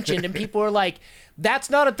had mentioned, and people were like, that's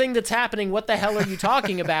not a thing that's happening. What the hell are you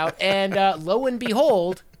talking about? And lo and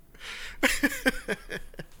behold...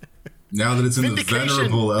 Now that it's in the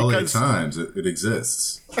venerable LA Times, it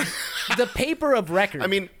exists. The paper of record. I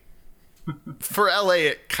mean, for LA,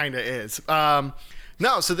 it kind of is.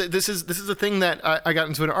 No, so this is a thing that I got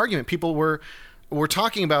into an argument. People were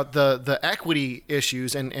talking about the equity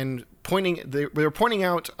issues and pointing. They were pointing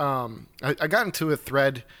out. I got into a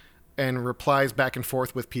thread and replies back and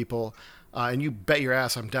forth with people. And you bet your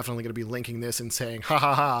ass I'm definitely going to be linking this and saying, ha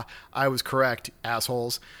ha ha, I was correct,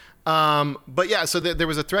 assholes. But yeah, so there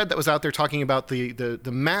was a thread that was out there talking about the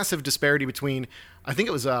massive disparity between, I think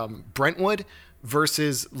it was Brentwood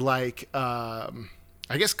versus like,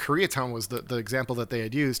 I guess Koreatown was the example that they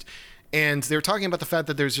had used. And they're talking about the fact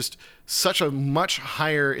that there's just such a much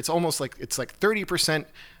higher, it's almost like, it's like 30%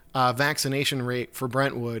 vaccination rate for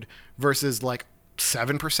Brentwood versus like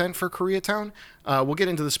 7% for Koreatown. We'll get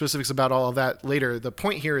into the specifics about all of that later. The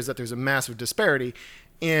point here is that there's a massive disparity.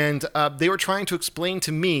 And they were trying to explain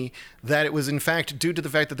to me that it was in fact due to the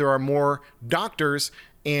fact that there are more doctors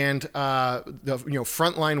and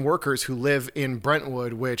frontline workers who live in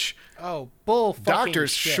Brentwood, which bull fucking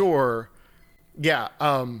doctors shit. Sure, yeah,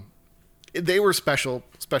 they were special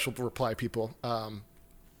reply people. I'm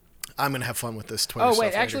gonna have fun with this Twitter. Oh stuff wait,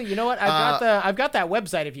 later. actually, you know what? I've got that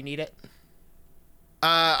website if you need it.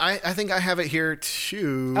 I think I have it here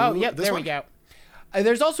too. Oh yep, This there one? we go.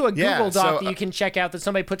 There's also a Yeah, Google Doc so, that you can check out that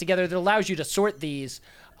somebody put together that allows you to sort these.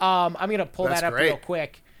 I'm gonna pull That's that up great. real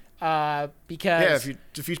quick because Yeah,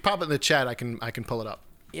 if you pop it in the chat, I can pull it up.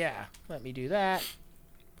 yeah, let me do that.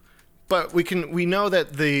 But we know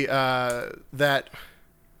that the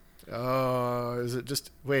is it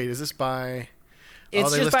just wait? Is this by? It's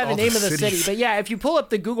they just list by the all name of the cities. city. But yeah, if you pull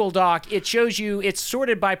up the Google Doc, it shows you it's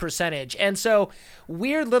sorted by percentage. And so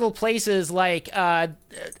weird little places like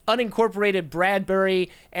unincorporated Bradbury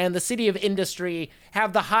and the city of Industry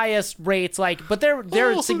have the highest rates, but they're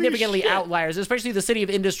Holy significantly shit. outliers, especially the city of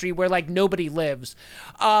Industry where nobody lives.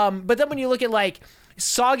 But then when you look at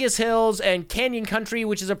Saugus Hills and Canyon Country,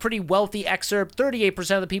 which is a pretty wealthy excerpt,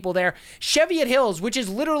 38% of the people there. Cheviot Hills, which is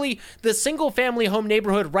literally the single-family home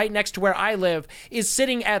neighborhood right next to where I live, is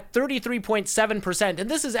sitting at 33.7%. And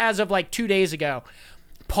this is as of 2 days ago.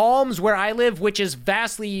 Palms, where I live, which is a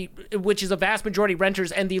vast majority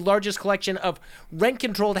renters and the largest collection of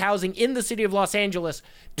rent-controlled housing in the city of Los Angeles,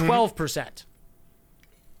 12%.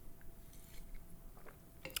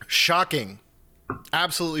 Shocking.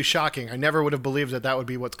 Absolutely shocking. I never would have believed that would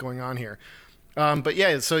be what's going on here. But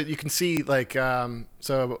yeah, so you can see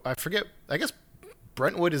so I forget, I guess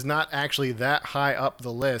Brentwood is not actually that high up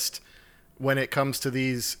the list when it comes to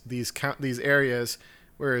these areas.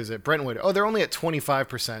 Where is it? Brentwood. Oh, they're only at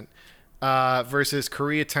 25%, versus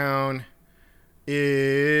Koreatown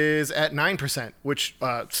is at 9%, which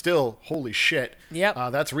still, holy shit. Yep.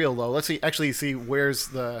 That's real low. Let's see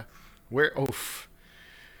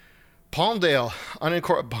Palmdale,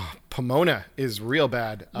 Pomona is real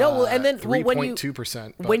bad. No, and then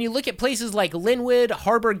 3.2%. When you look at places like Linwood,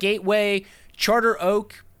 Harbor Gateway, Charter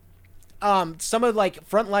Oak, some of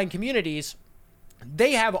frontline communities,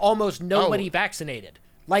 they have almost nobody vaccinated.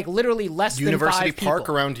 Literally less University than 5 people. Park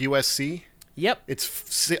around USC. Yep.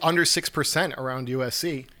 It's under 6% around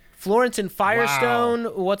USC. Florence and Firestone.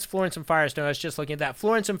 Wow. What's Florence and Firestone? I was just looking at that.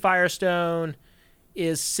 Florence and Firestone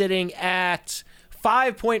is sitting at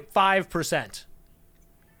 5.5%.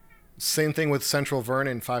 Same thing with Central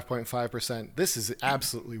Vernon, 5.5%. This is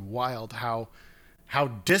absolutely wild how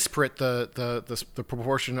disparate the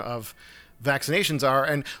proportion of vaccinations are.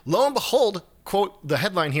 And lo and behold, quote the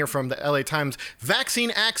headline here from the LA Times,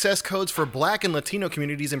 vaccine access codes for Black and Latino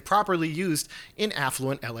communities improperly used in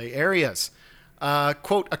affluent LA areas.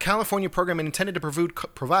 Quote, a California program intended to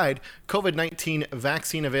provide COVID-19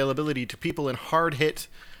 vaccine availability to people in hard-hit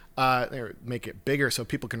make it bigger so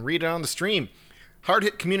people can read it on the stream.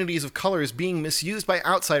 Hard-hit communities of color is being misused by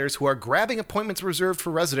outsiders who are grabbing appointments reserved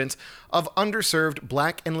for residents of underserved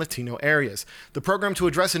Black and Latino areas. The program to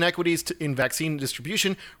address inequities in vaccine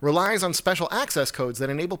distribution relies on special access codes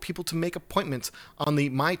that enable people to make appointments on the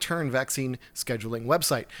My Turn vaccine scheduling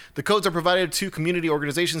website. The codes are provided to community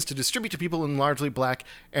organizations to distribute to people in largely Black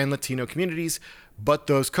and Latino communities, but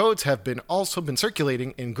those codes have also been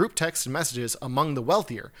circulating in group text and messages among the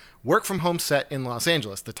wealthier, work-from-home set in Los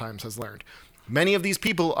Angeles, the Times has learned. Many of these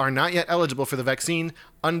people are not yet eligible for the vaccine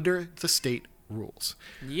under the state rules.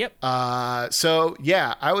 Yep. So,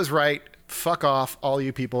 yeah, I was right. Fuck off, all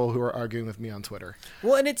you people who are arguing with me on Twitter.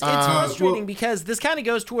 Well, and it's frustrating because this kind of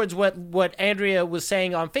goes towards what Andrea was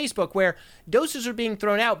saying on Facebook, where doses are being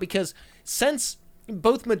thrown out because since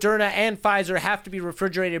both Moderna and Pfizer have to be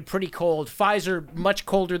refrigerated pretty cold, Pfizer much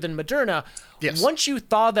colder than Moderna. Yes. Once you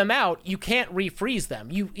thaw them out, you can't refreeze them.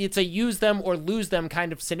 It's a use them or lose them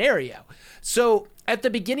kind of scenario. So at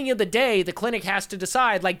the beginning of the day, the clinic has to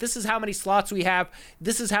decide, this is how many slots we have,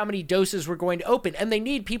 this is how many doses we're going to open, and they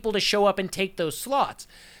need people to show up and take those slots.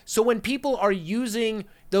 So when people are using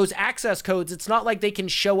those access codes, it's not like they can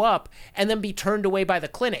show up and then be turned away by the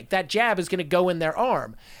clinic. That jab is going to go in their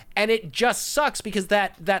arm. And it just sucks because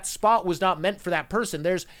that spot was not meant for that person.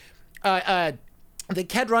 There's the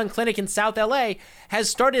Kedron Clinic in South LA has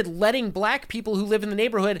started letting Black people who live in the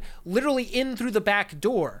neighborhood literally in through the back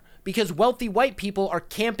door because wealthy white people are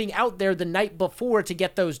camping out there the night before to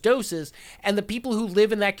get those doses, and the people who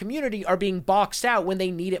live in that community are being boxed out when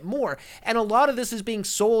they need it more. And a lot of this is being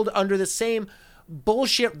sold under the same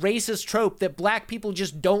bullshit racist trope that black people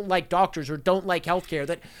just don't like doctors or don't like healthcare,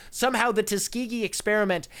 that somehow the Tuskegee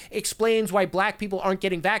experiment explains why black people aren't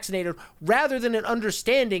getting vaccinated, rather than an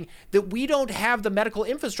understanding that we don't have the medical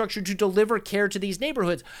infrastructure to deliver care to these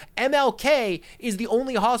neighborhoods. MLK is the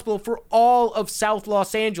only hospital for all of South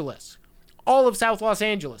Los Angeles. All of South Los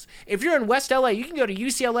Angeles. If you're in West LA, you can go to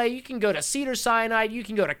UCLA, you can go to Cedars-Sinai, you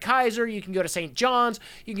can go to Kaiser, you can go to St. John's,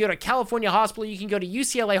 you can go to California Hospital, you can go to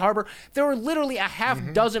UCLA Harbor. There are literally a half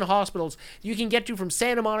dozen hospitals you can get to from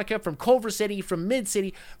Santa Monica, from Culver City, from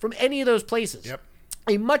Mid-City, from any of those places. Yep.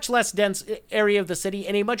 A much less dense area of the city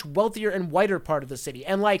and a much wealthier and whiter part of the city.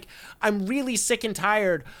 And like, I'm really sick and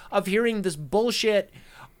tired of hearing this bullshit.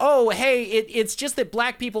 Oh, hey, it's just that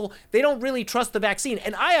black people, they don't really trust the vaccine.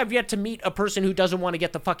 And I have yet to meet a person who doesn't want to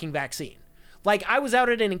get the fucking vaccine. Like, I was out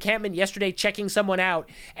at an encampment yesterday checking someone out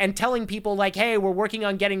and telling people, like, hey, we're working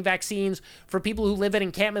on getting vaccines for people who live in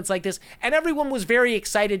encampments like this. And everyone was very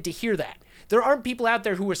excited to hear that. There aren't people out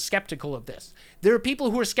there who are skeptical of this. There are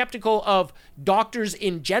people who are skeptical of doctors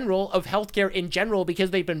in general, of healthcare in general,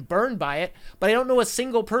 because they've been burned by it. But I don't know a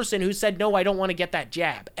single person who said, no, I don't want to get that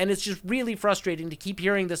jab. And it's just really frustrating to keep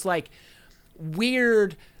hearing this, like,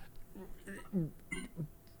 weird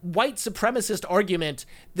white supremacist argument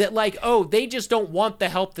that, like, oh, they just don't want the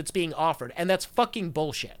help that's being offered. And that's fucking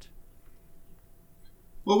bullshit.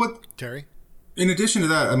 Well, what... Terry? In addition to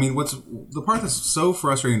that, I mean, what's the part that's so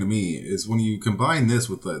frustrating to me is when you combine this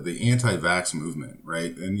with the anti-vax movement,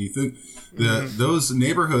 right? And you think those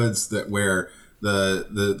neighborhoods that where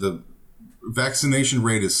the vaccination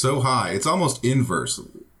rate is so high, it's almost inverse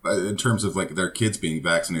in terms of like their kids being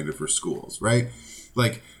vaccinated for schools, right?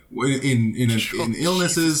 Like in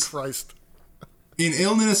illnesses, Christ. In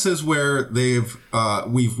illnesses where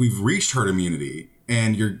we've reached herd immunity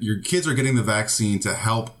and your kids are getting the vaccine to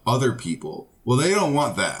help other people. Well, they don't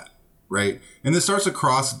want that, right? And this starts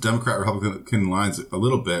across Democrat-Republican lines a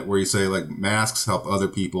little bit where you say, like, masks help other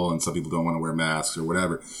people and some people don't want to wear masks or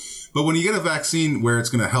whatever. But when you get a vaccine where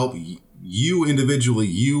it's going to help you individually,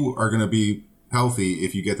 you are going to be healthy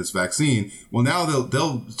if you get this vaccine. Well, now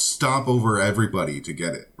they'll stomp over everybody to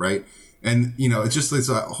get it, right? And, you know, it's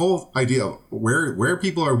a whole idea of where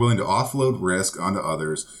people are willing to offload risk onto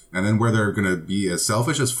others and then where they're going to be as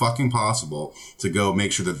selfish as fucking possible to go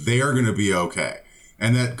make sure that they are going to be okay.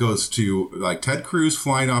 And that goes to, like, Ted Cruz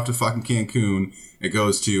flying off to fucking Cancun. It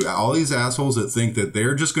goes to all these assholes that think that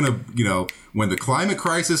they're just going to, you know, when the climate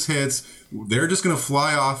crisis hits, they're just going to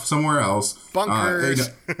fly off somewhere else.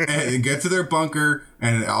 Bunkers. And get to their bunker,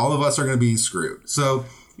 and all of us are going to be screwed. So,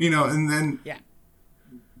 you know, and then... Yeah.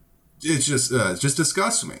 It just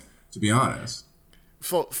disgusts me, to be honest.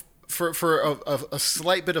 For a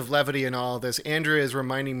slight bit of levity in all of this, Andrea is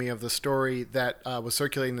reminding me of the story that was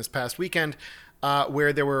circulating this past weekend,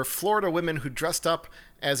 where there were Florida women who dressed up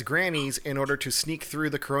as grannies in order to sneak through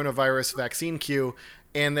the coronavirus vaccine queue,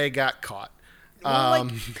 and they got caught. Well,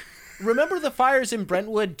 remember the fires in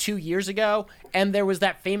Brentwood 2 years ago? And there was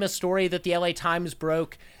that famous story that the LA Times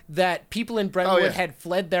broke that people in Brentwood had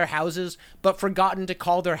fled their houses but forgotten to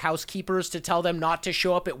call their housekeepers to tell them not to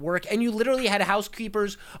show up at work. And you literally had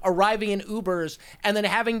housekeepers arriving in Ubers and then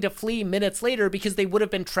having to flee minutes later because they would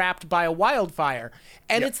have been trapped by a wildfire.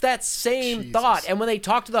 And it's that same thought. And when they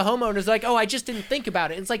talk to the homeowners, like, oh, I just didn't think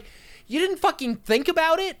about it. It's like, you didn't fucking think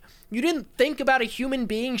about it? You didn't think about a human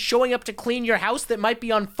being showing up to clean your house that might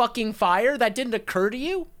be on fucking fire? That didn't occur to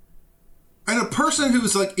you? And a person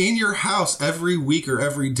who's like in your house every week or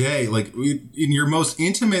every day, like in your most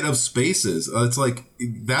intimate of spaces, it's like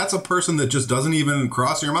that's a person that just doesn't even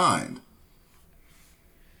cross your mind.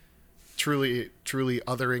 Truly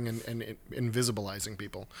othering and invisibilizing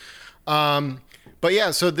people. But yeah,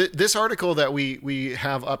 so this article that we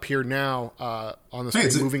have up here now on the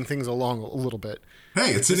screen, moving things along a little bit.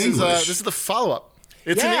 Hey, it's in English. This is the follow-up.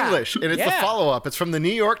 It's in English, and it's the follow-up. It's from the New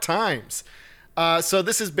York Times. So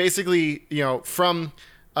this is basically, you know, from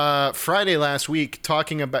Friday last week,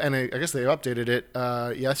 talking about, and I guess they updated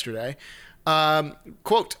it yesterday.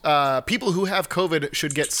 Quote, people who have COVID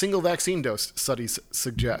should get single vaccine dose, studies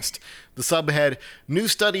suggest. The subhead, new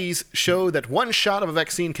studies show that one shot of a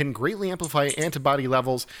vaccine can greatly amplify antibody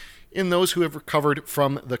levels in those who have recovered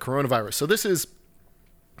from the coronavirus. So this is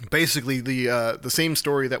basically the same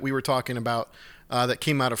story that we were talking about that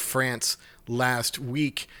came out of France last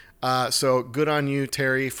week. So good on you,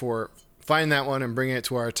 Terry, for finding that one and bringing it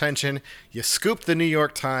to our attention. You scooped the New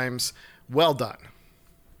York Times. Well done.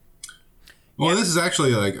 Well, this is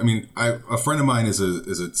actually like, I mean, a friend of mine is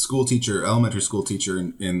a school teacher, elementary school teacher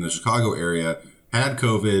in the Chicago area, had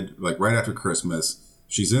COVID like right after Christmas.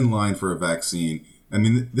 She's in line for a vaccine. I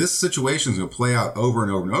mean, this situation is going to play out over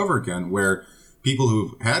and over and over again where people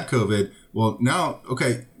who've had COVID, well, now,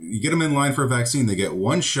 okay, you get them in line for a vaccine, they get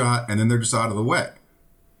one shot and then they're just out of the way,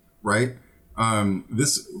 right?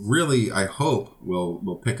 This really, I hope,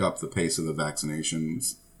 will pick up the pace of the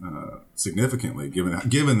vaccinations significantly,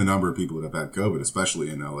 given the number of people that have had COVID, especially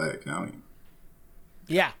in LA County.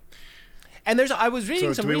 Yeah. And I was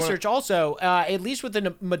reading some research also, at least with the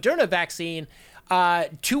Moderna vaccine,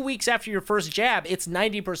 2 weeks after your first jab, it's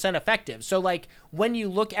 90% effective. So like when you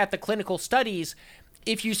look at the clinical studies,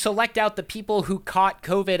 if you select out the people who caught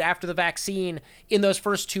COVID after the vaccine in those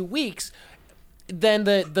first 2 weeks, then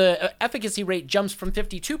the efficacy rate jumps from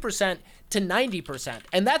 52% to 90%.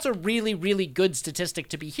 And that's a really, really good statistic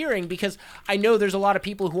to be hearing, because I know there's a lot of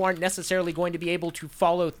people who aren't necessarily going to be able to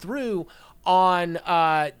follow through on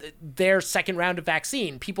their second round of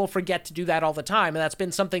vaccine. People forget to do that all the time, and that's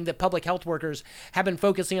been something that public health workers have been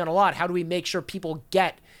focusing on a lot. How do we make sure people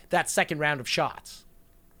get that second round of shots?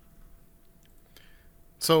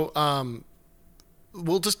 So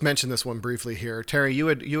we'll just mention this one briefly here. Terry, you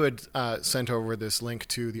had sent over this link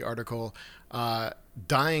to the article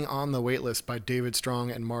Dying on the Waitlist by David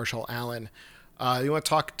Strong and Marshall Allen. You want to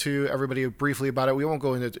talk to everybody briefly about it? We won't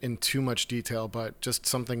go in too much detail, but just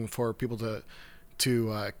something for people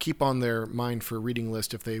to keep on their mind for reading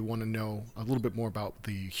list if they want to know a little bit more about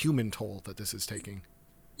the human toll that this is taking.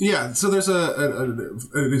 Yeah, so there's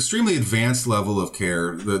an extremely advanced level of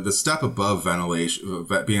care, the step above ventilation,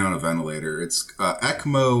 being on a ventilator. It's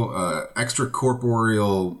ECMO,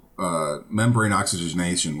 extracorporeal membrane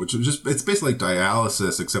oxygenation, which is it's basically like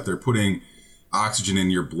dialysis, except they're putting oxygen in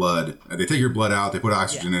your blood. They take your blood out, they put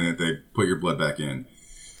oxygen in it, they put your blood back in.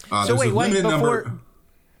 So wait,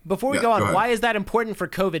 before we go on, why is that important for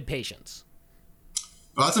COVID patients?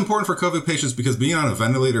 That's important for COVID patients because being on a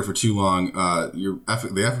ventilator for too long,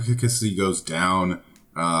 the efficacy goes down,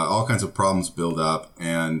 all kinds of problems build up,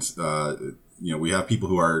 and we have people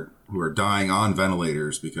who are dying on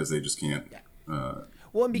ventilators because they just can't.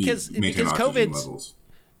 Well, and because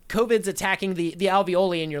COVID's attacking the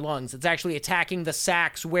alveoli in your lungs. It's actually attacking the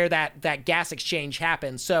sacs where that gas exchange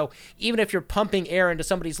happens. So even if you're pumping air into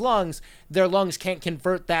somebody's lungs, their lungs can't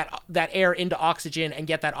convert that air into oxygen and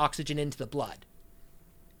get that oxygen into the blood.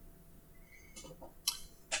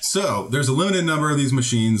 So there's a limited number of these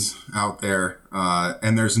machines out there,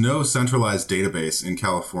 and there's no centralized database in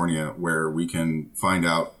California where we can find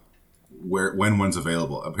out when one's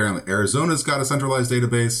available. Apparently, Arizona's got a centralized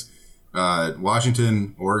database.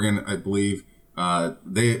 Washington, Oregon, I believe,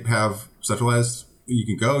 they have centralized. You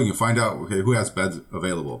can go, you can find out who has beds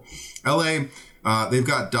available. LA, they've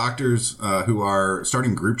got doctors who are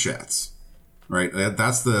starting group chats. Right,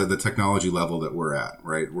 that's the technology level that we're at.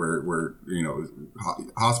 Right, we're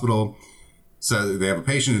hospital. So they have a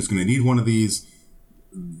patient who's going to need one of these.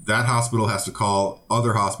 That hospital has to call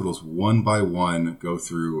other hospitals one by one, go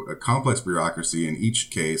through a complex bureaucracy in each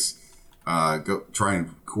case. Go try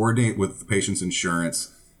and coordinate with the patient's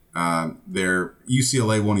insurance. Their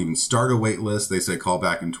UCLA won't even start a wait list. They say call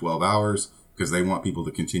back in 12 hours because they want people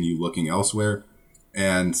to continue looking elsewhere.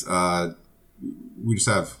 And we just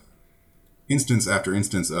have instance after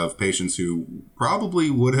instance of patients who probably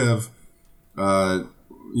would have had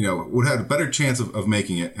a better chance of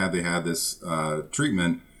making it had they had this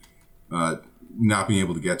treatment, not being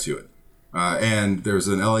able to get to it. And there's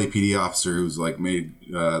an LAPD officer who's made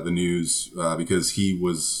the news because he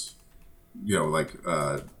was,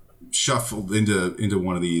 shuffled into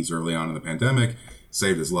one of these early on in the pandemic,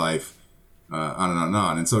 saved his life, on and on and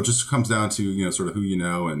on. And so it just comes down to sort of who you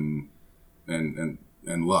know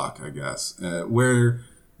and luck, I guess.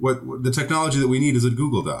 What the technology that we need is a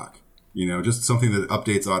Google Doc, just something that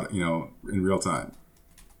updates in real time.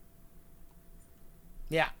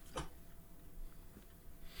 Yeah.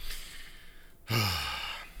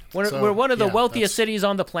 We're one of the wealthiest cities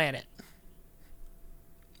on the planet.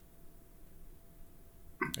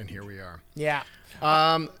 And here we are. Yeah.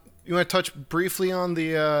 You want to touch briefly on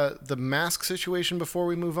the mask situation before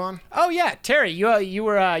we move on? Oh yeah, Terry, you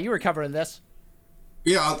were covering this.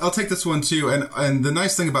 Yeah, I'll take this one too. And the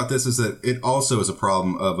nice thing about this is that it also is a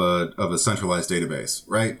problem of a centralized database,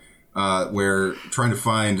 right? We're trying to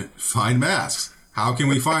find masks. How can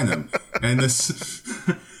we find them? And this,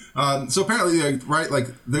 so apparently, right?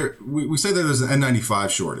 We say that there's an N95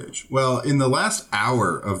 shortage. Well, in the last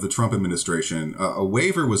hour of the Trump administration, a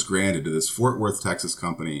waiver was granted to this Fort Worth, Texas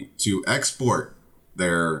company to export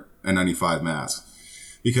their N95 masks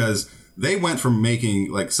because They went from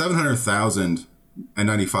making like 700,000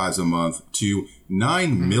 N95s a month to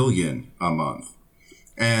 9 million a month.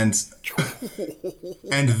 And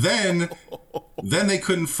then they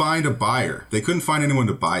couldn't find a buyer. They couldn't find anyone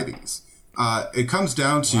to buy these. It comes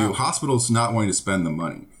down to hospitals not wanting to spend the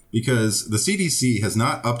money because the CDC has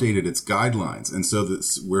not updated its guidelines. And so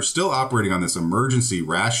we're still operating on this emergency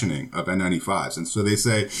rationing of N95s. And so they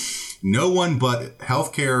say no one but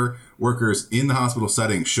healthcare workers in the hospital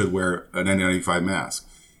setting should wear an N95 mask.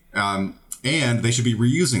 And they should be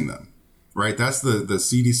reusing them. Right? That's the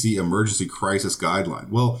CDC emergency crisis guideline.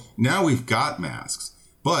 Well, now we've got masks,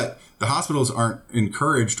 but the hospitals aren't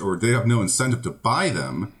encouraged or they have no incentive to buy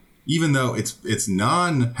them, even though it's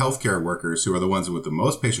non-healthcare workers who are the ones with the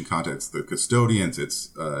most patient contacts, the custodians,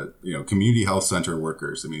 it's, community health center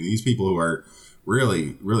workers. I mean, these people who are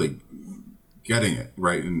really, really getting it,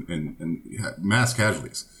 right? And mass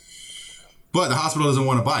casualties. But the hospital doesn't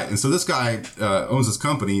want to buy it. And so this guy owns this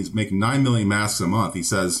company. He's making 9 million masks a month. He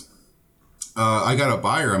says, I got a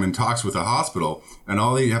buyer. I'm in talks with a hospital, and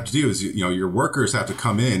all they have to do is, your workers have to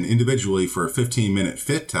come in individually for a 15-minute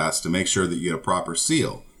fit test to make sure that you get a proper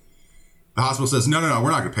seal. The hospital says, no,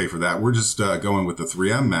 we're not going to pay for that. We're just going with the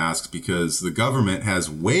 3M masks because the government has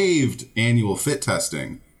waived annual fit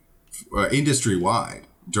testing industry-wide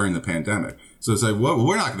during the pandemic. So it's like, well,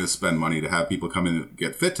 we're not going to spend money to have people come in and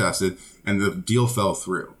get fit tested, and the deal fell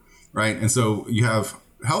through, right? And so you have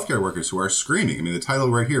healthcare workers who are screaming. I mean, the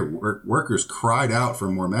title right here, workers cried out for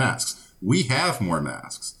more masks. We have more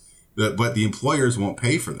masks, but the employers won't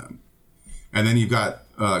pay for them. And then you've got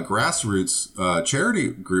grassroots charity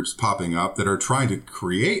groups popping up that are trying to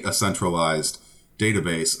create a centralized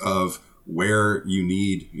database of where you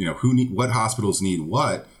need, what hospitals need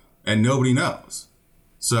what, and nobody knows.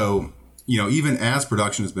 So, even as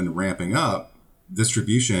production has been ramping up,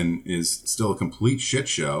 distribution is still a complete shit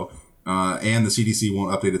show. And the CDC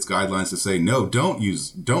won't update its guidelines to say, no, don't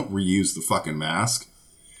reuse the fucking mask.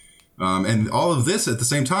 And all of this at the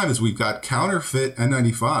same time as we've got counterfeit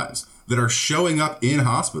N95s that are showing up in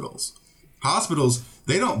hospitals. Hospitals,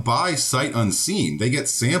 they don't buy sight unseen. They get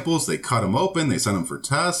samples, they cut them open, they send them for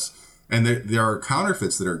tests. And there are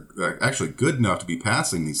counterfeits that are actually good enough to be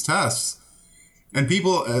passing these tests. And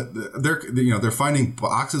people, they're finding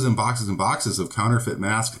boxes and boxes and boxes of counterfeit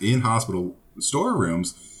masks in hospital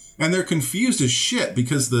storerooms. And they're confused as shit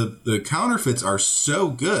because the counterfeits are so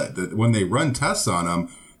good that when they run tests on them,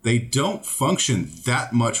 they don't function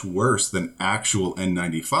that much worse than actual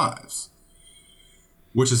N95s.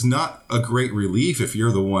 Which is not a great relief if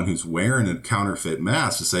you're the one who's wearing a counterfeit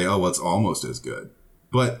mask to say, oh, well, it's almost as good.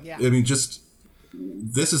 But, yeah. I mean,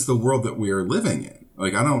 this is the world that we are living in.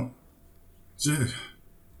 Like,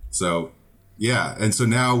 so, yeah. And so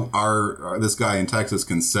now this guy in Texas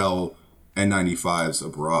can sell N95s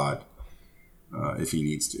abroad if he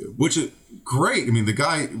needs to, which is great. I mean, the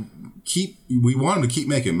guy we want him to keep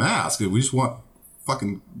making masks. We just want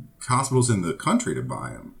fucking hospitals in the country to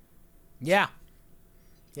buy them. Yeah.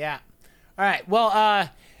 All right. Well,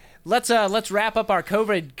 let's wrap up our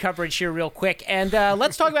COVID coverage here real quick, and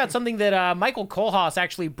let's talk about something that Michael Kohlhaas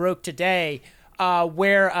actually broke today.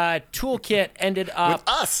 Where Toolkit ended up with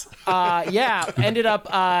us, ended up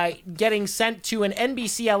getting sent to an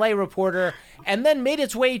NBC LA reporter, and then made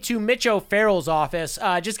its way to Mitch O'Farrell's office,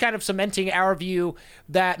 just kind of cementing our view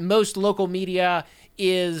that most local media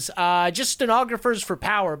is just stenographers for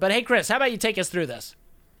power. But hey, Chris, how about you take us through this?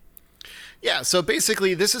 Yeah, so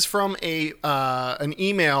basically, this is from an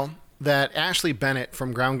email that Ashley Bennett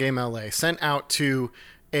from Ground Game LA sent out to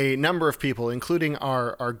a number of people, including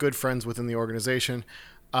our good friends within the organization,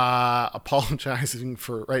 apologizing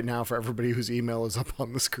for right now for everybody whose email is up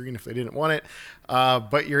on the screen if they didn't want it.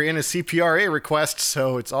 But you're in a CPRA request,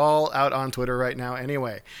 so it's all out on Twitter right now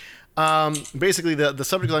anyway. Basically, the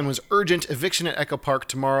subject line was urgent eviction at Echo Park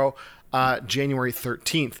tomorrow, January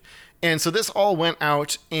 13th. And so this all went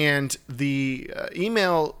out, and the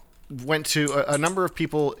email went to a number of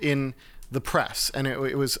people in the press, and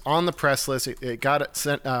it was on the press list. It got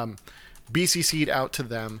sent, BCC'd out to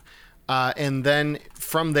them, and then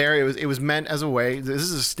from there, it was meant as a way. This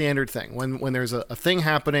is a standard thing when there's a thing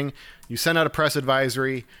happening, you send out a press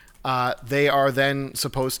advisory. They are then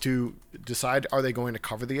supposed to decide, are they going to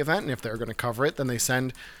cover the event, and if they're going to cover it, then they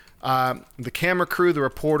send the camera crew, the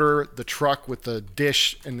reporter, the truck with the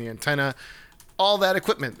dish and the antenna, all that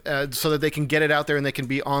equipment, so that they can get it out there and they can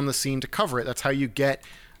be on the scene to cover it. That's how you get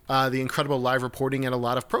the incredible live reporting at a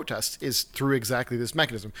lot of protests, is through exactly this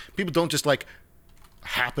mechanism. People don't just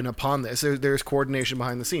happen upon this. There's coordination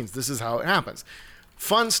behind the scenes. This is how it happens.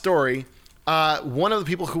 Fun story. One of the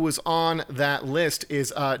people who was on that list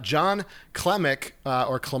is John Klemek,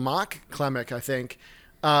 or Klemek, I think,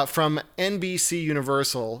 from NBC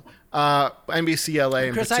Universal, NBC LA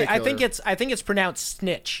in Chris, particular. I think it's pronounced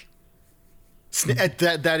snitch.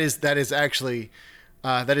 That is actually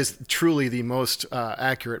that is truly the most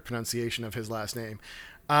accurate pronunciation of his last name.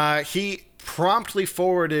 He promptly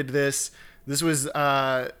forwarded this. This was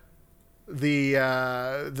the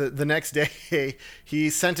next day. He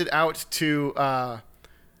sent it out to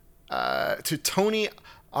Tony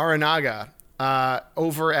Aranaga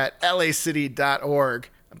over at lacity.org.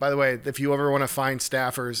 By the way, if you ever want to find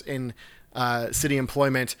staffers in city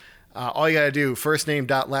employment, all you got to do, first name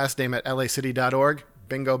dot last name at lacity.org.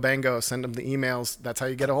 Bingo, bango. Send them the emails. That's how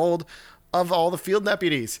you get a hold of all the field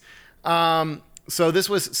deputies. So this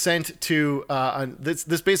was sent to,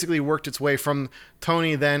 this basically worked its way from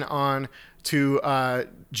Tony then on to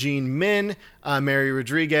Jean Min, Mary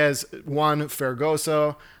Rodriguez, Juan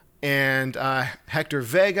Fergoso, and Hector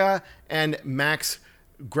Vega, and Max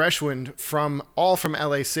Greshwind from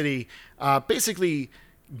LA City, basically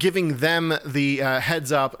giving them the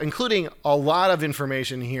heads up, including a lot of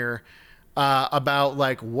information here about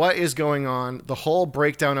like what is going on, the whole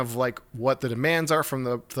breakdown of like what the demands are from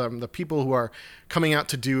the people who are coming out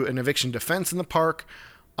to do an eviction defense in the park,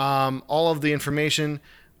 all of the information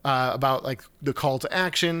about like the call to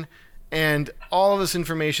action, and all of this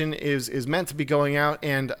information is meant to be going out,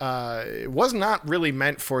 and it was not really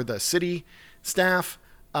meant for the city staff,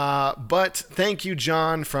 but thank you,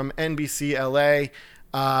 John from NBC LA,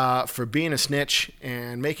 for being a snitch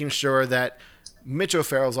and making sure that Mitch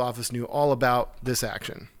O'Farrell's office knew all about this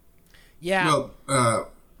action. Yeah. Well,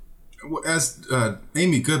 as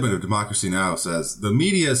Amy Goodman of Democracy Now! Says, the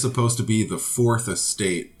media is supposed to be the fourth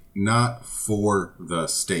estate, not for the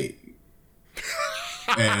state.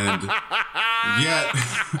 And yet...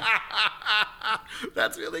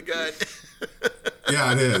 That's really good.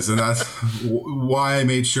 Yeah, it is. And that's why I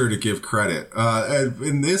made sure to give credit.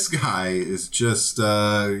 And this guy is just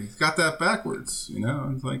got that backwards, you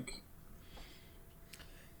know? It's like...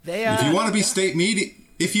 if you want to be state media,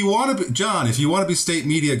 if you want to be state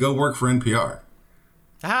media, go work for NPR.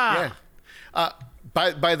 Ah. Yeah.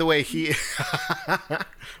 By the way, he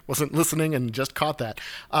wasn't listening and just caught that.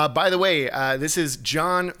 By the way, this is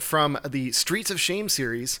John from the Streets of Shame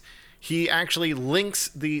series. He actually links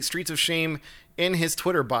the Streets of Shame in his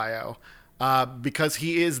Twitter bio because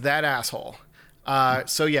he is that asshole.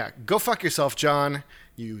 So yeah, go fuck yourself, John.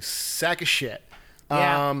 You sack of shit.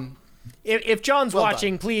 Yeah. If John's well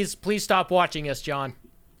watching, done. please stop watching us, John.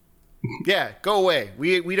 Yeah, go away.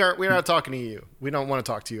 We're not talking to you. We don't want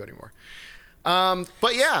to talk to you anymore.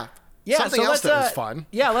 But yeah, something else that was fun.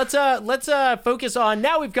 Yeah, let's focus on,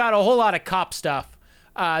 now we've got a whole lot of cop stuff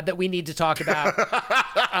that we need to talk about,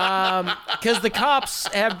 because the cops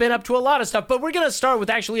have been up to a lot of stuff. But we're gonna start with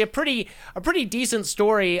actually a pretty decent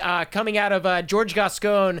story coming out of George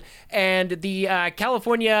Gascon and the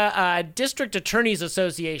California District Attorneys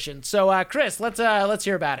Association. So Chris, let's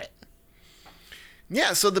hear about it.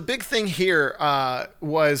 Yeah, so the big thing here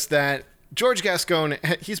was that George Gascon,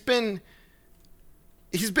 he's a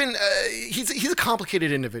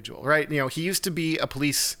complicated individual, right? You know, he used to be a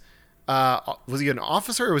police. Was he an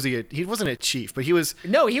officer or was he wasn't a chief, but he was a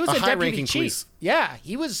deputy chief. Police. Yeah,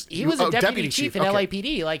 he was a deputy chief in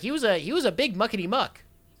LAPD. Like he was a big muckety muck.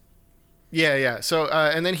 Yeah. So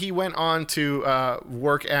and then he went on to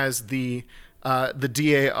work as the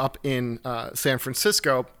DA up in San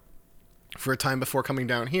Francisco for a time before coming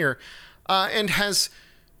down here, and has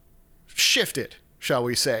shifted, shall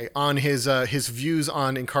we say, on his views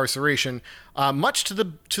on incarceration, much to the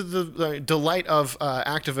delight of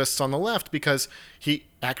activists on the left, because he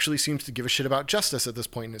actually seems to give a shit about justice at this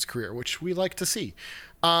point in his career, which we like to see.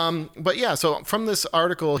 But yeah, so from this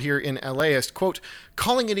article here in LAist, quote,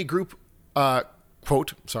 calling it a group,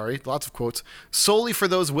 quote, sorry, lots of quotes, solely for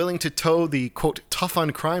those willing to toe the, quote, tough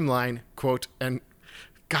on crime line, quote, and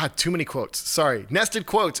God, too many quotes. Sorry. Nested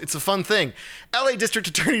quotes. It's a fun thing. LA District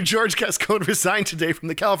Attorney George Gascon resigned today from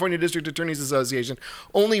the California District Attorneys Association.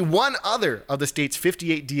 Only one other of the state's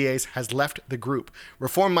 58 DAs has left the group.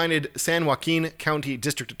 Reform-minded San Joaquin County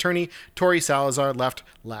District Attorney Tori Salazar left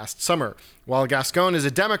last summer. While Gascon is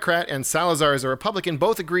a Democrat and Salazar is a Republican,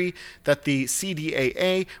 both agree that the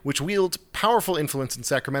CDAA, which wields powerful influence in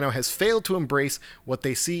Sacramento, has failed to embrace what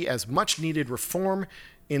they see as much-needed reform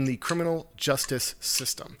in the criminal justice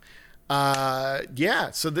system.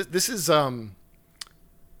 So this is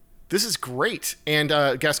great. And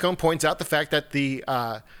Gascon points out the fact that the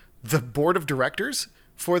board of directors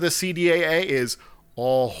for the CDAA is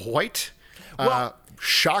all white.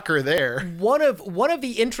 Shocker there. One of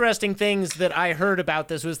the interesting things that I heard about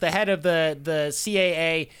this was the head of the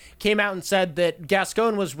CAA came out and said that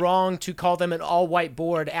Gascon was wrong to call them an all-white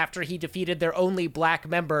board after he defeated their only black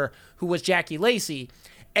member, who was Jackie Lacey.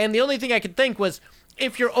 And the only thing I could think was,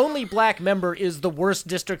 if your only black member is the worst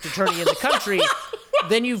district attorney in the country,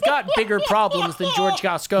 then you've got bigger problems than George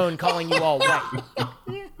Gascon calling you all white.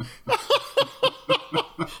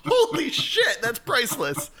 Holy shit, that's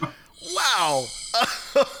priceless. Wow.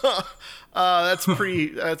 That's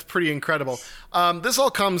pretty incredible. This all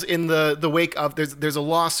comes in the wake of there's a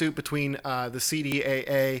lawsuit between the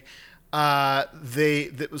CDAA.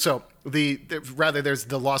 There's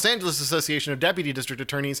the Los Angeles Association of Deputy District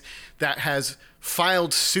Attorneys that has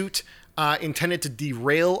filed suit intended to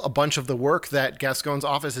derail a bunch of the work that Gascon's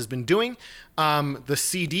office has been doing. The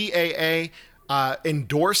CDAA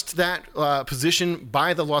endorsed that position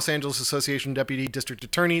by the Los Angeles Association of Deputy District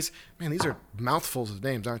Attorneys. Man, these are mouthfuls of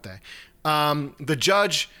names, aren't they? The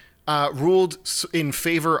judge ruled in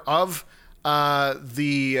favor of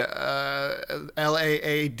the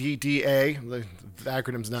LAADDA. The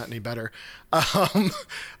acronym's not any better.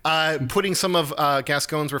 Putting some of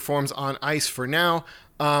Gascon's reforms on ice for now.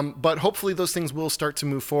 But hopefully those things will start to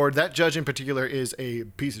move forward. That judge in particular is a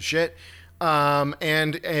piece of shit.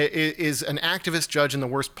 And is an activist judge in the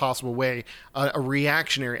worst possible way, a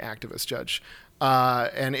reactionary activist judge.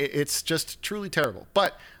 And it's just truly terrible.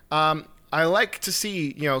 But I like to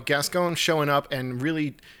see, Gascon showing up and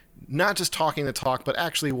really not just talking the talk, but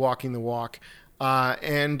actually walking the walk.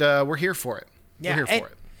 And we're here for it. Yeah, we're here for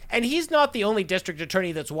it. And he's not the only district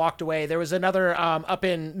attorney that's walked away. There was another up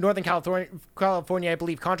in Northern California, I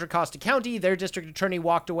believe, Contra Costa County. Their district attorney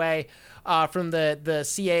walked away from the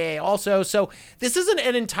CAA also. So this isn't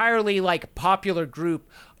an entirely popular group,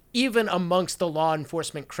 even amongst the law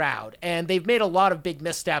enforcement crowd. And they've made a lot of big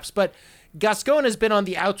missteps. But Gascon has been on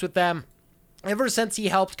the outs with them ever since he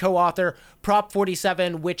helped co-author Prop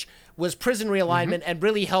 47, which was prison realignment and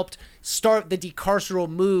really helped start the decarceral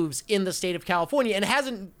moves in the state of California. And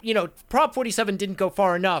hasn't, Prop 47 didn't go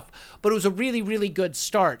far enough, but it was a really, really good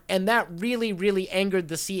start. And that really, really angered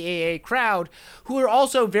the CAA crowd, who are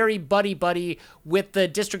also very buddy-buddy with the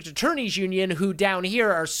district attorneys union, who down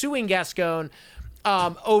here are suing Gascon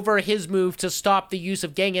over his move to stop the use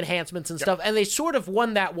of gang enhancements and stuff. And they sort of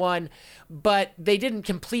won that one, but they didn't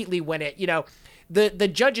completely win it. The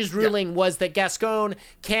judge's ruling was that Gascon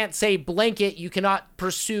can't say blanket, you cannot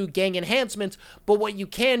pursue gang enhancements, but what you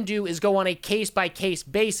can do is go on a case-by-case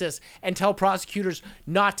basis and tell prosecutors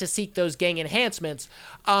not to seek those gang enhancements.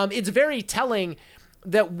 It's very telling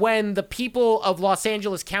that when the people of Los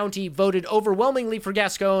Angeles County voted overwhelmingly for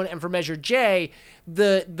Gascon and for Measure J,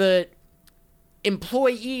 the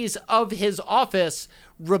employees of his office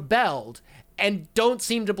rebelled and don't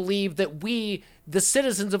seem to believe that we, the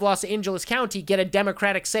citizens of Los Angeles County, get a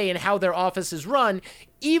democratic say in how their office is run,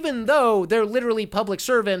 even though they're literally public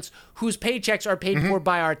servants whose paychecks are paid for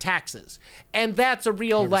by our taxes. And that's a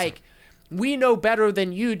real, 100%. We know better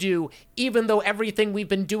than you do, even though everything we've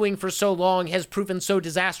been doing for so long has proven so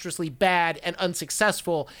disastrously bad and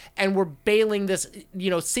unsuccessful, and we're bailing this,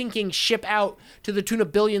 sinking ship out to the tune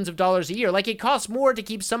of billions of dollars a year. It costs more to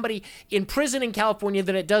keep somebody in prison in California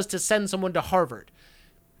than it does to send someone to Harvard.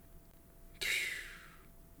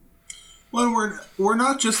 Well, we're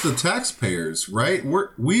not just the taxpayers, right?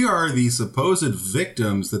 We are the supposed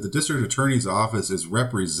victims that the district attorney's office is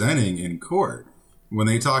representing in court. When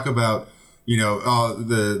they talk about,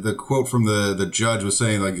 the quote from the judge was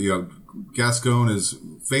saying, Gascon is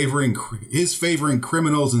favoring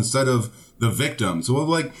criminals instead of the victims. Well,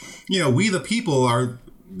 we the people are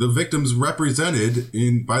the victims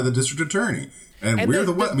represented by the district attorney, and we're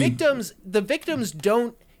the victims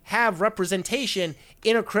don't have representation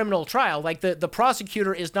in a criminal trial. The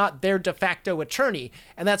prosecutor is not their de facto attorney,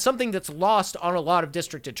 and that's something that's lost on a lot of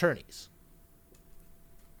district attorneys.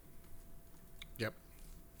 Yep.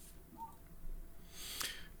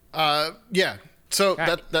 Yeah. So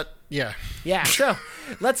Yeah. So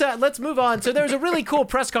let's move on. So there was a really cool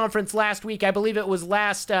press conference last week. I believe it was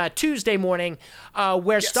last Tuesday morning,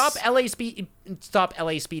 where Stop LAPD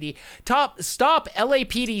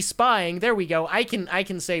spying. There we go. I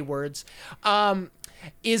can say words.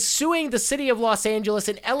 Is suing the city of Los Angeles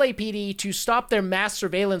and LAPD to stop their mass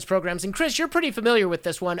surveillance programs. And Chris, you're pretty familiar with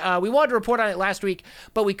this one. We wanted to report on it last week,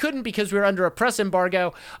 but we couldn't because we were under a press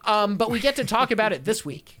embargo. But we get to talk about it this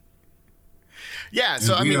week. Yeah,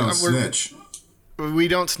 so we don't snitch. We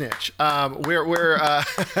don't snitch. We're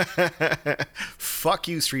fuck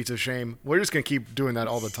you, Streets of Shame. We're just gonna keep doing that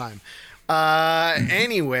all the time.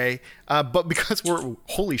 Anyway, but because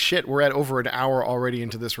we're at over an hour already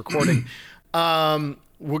into this recording,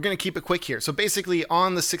 We're going to keep it quick here. So basically,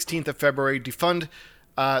 on the 16th of February, defund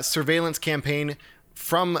surveillance campaign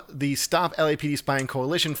from the Stop LAPD Spying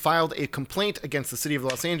Coalition filed a complaint against the city of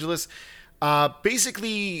Los Angeles.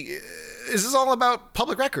 Basically, this is all about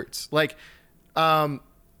public records. Like, the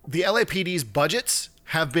LAPD's budgets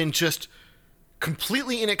have been just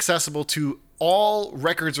completely inaccessible to all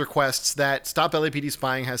records requests that Stop LAPD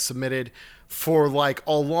Spying has submitted for like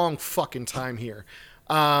a long fucking time here.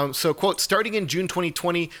 So, quote, starting in June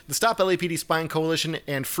 2020, the Stop LAPD Spying Coalition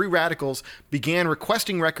and Free Radicals began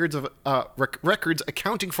requesting records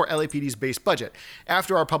accounting for LAPD's base budget.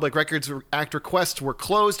 After our Public Records Act requests were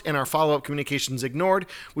closed and our follow-up communications ignored,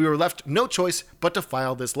 we were left no choice but to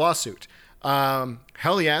file this lawsuit.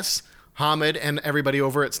 Hell yes, Hamid and everybody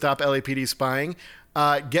over at Stop LAPD Spying,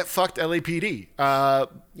 get fucked LAPD.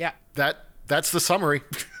 Yeah. That's the summary.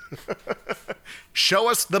 Show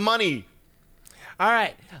us the money. All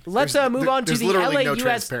right, let's move on to the There's literally no LAUS.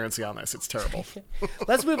 transparency on this. It's terrible.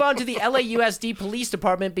 Let's move on to the LAUSD Police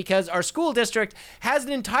Department, because our school district has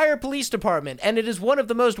an entire police department, and it is one of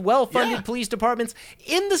the most well-funded police departments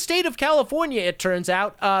in the state of California, it turns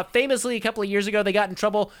out. Famously, a couple of years ago, they got in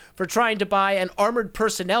trouble for trying to buy an armored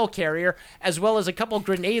personnel carrier, as well as a couple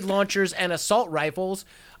grenade launchers and assault rifles.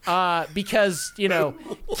 Because,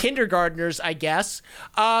 kindergartners, I guess.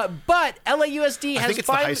 But LAUSD has I think it's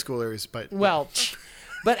the high schoolers, but... Well,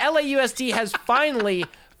 but LAUSD has finally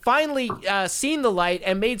seen the light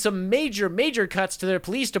and made some major cuts to their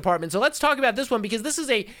police department. So let's talk about this one, because this is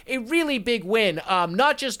a really big win,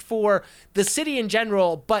 not just for the city in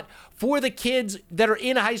general, but for the kids that are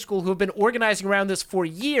in high school who have been organizing around this for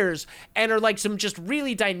years and are like some just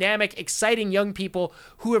really dynamic, exciting young people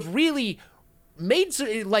who have really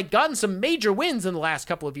gotten some major wins in the last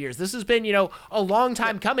couple of years. This has been, a long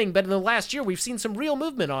time coming, but in the last year, we've seen some real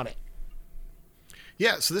movement on it.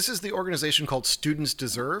 Yeah, so this is the organization called Students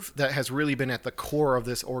Deserve that has really been at the core of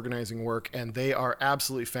this organizing work, and they are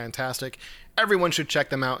absolutely fantastic. Everyone should check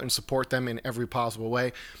them out and support them in every possible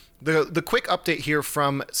way. The quick update here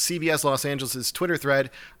from CBS Los Angeles' Twitter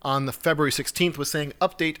thread on the February 16th was saying,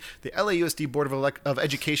 update, the LAUSD Board of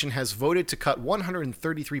Education has voted to cut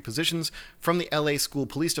 133 positions from the LA School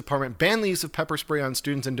Police Department, ban the use of pepper spray on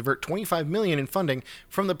students, and divert $25 million in funding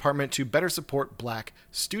from the department to better support black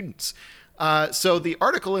students. So the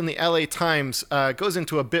article in the LA Times goes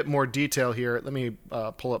into a bit more detail here. Let me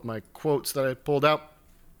pull up my quotes that I pulled out.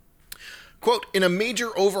 Quote, in a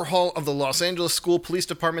major overhaul of the Los Angeles School Police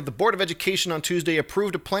Department, the Board of Education on Tuesday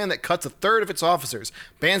approved a plan that cuts a third of its officers,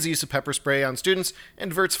 bans the use of pepper spray on students, and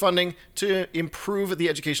diverts funding to improve the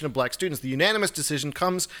education of black students. The unanimous decision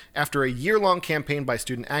comes after a year-long campaign by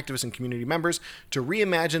student activists and community members to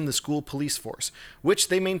reimagine the school police force, which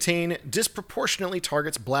they maintain disproportionately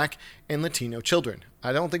targets black and Latino children.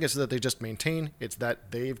 I don't think it's that they just maintain, it's that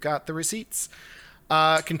they've got the receipts.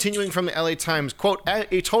 Continuing from the LA Times, quote,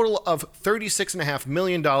 a total of $36.5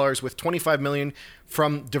 million with $25 million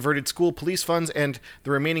from diverted school police funds and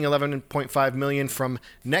the remaining $11.5 million from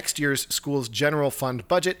next year's school's general fund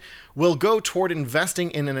budget will go toward investing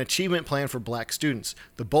in an achievement plan for black students.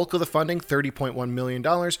 The bulk of the funding, $30.1 million,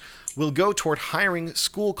 will go toward hiring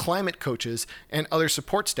school climate coaches and other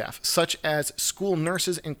support staff, such as school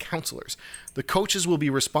nurses and counselors. The coaches will be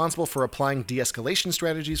responsible for applying de-escalation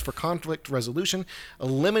strategies for conflict resolution,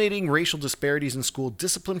 eliminating racial disparities in school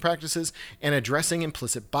discipline practices, and addressing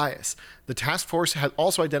implicit bias. The task force has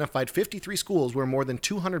also identified 53 schools where more than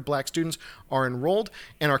 200 black students are enrolled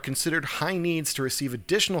and are considered high needs to receive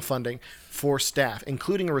additional funding for staff,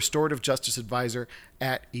 including a restorative justice advisor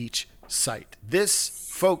at each site. This,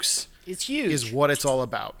 folks, it's huge. Is what it's all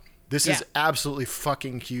about. This is absolutely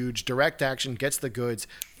fucking huge. Direct action gets the goods.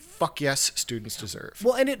 Fuck yes, students deserve.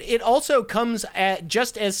 Well, and it also comes at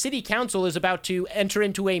just as City Council is about to enter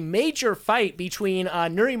into a major fight between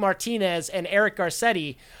Nury Martinez and Eric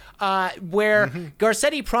Garcetti, where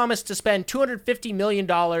Garcetti promised to spend $250 million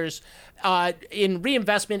in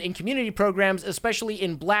reinvestment in community programs, especially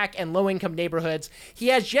in black and low-income neighborhoods. He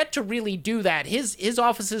has yet to really do that. His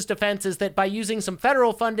office's defense is that by using some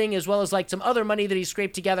federal funding as well as like some other money that he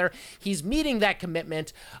scraped together, he's meeting that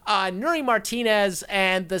commitment. Nury Martinez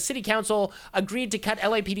and the city council agreed to cut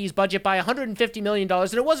LAPD's budget by $150 million,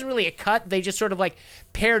 and it wasn't really a cut. They just sort of like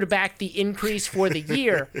pared back the increase for the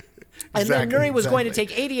year. And then Nury was going to take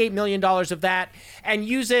 $88 million of that and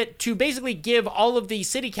use it to basically give all of the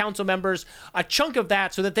city council members a chunk of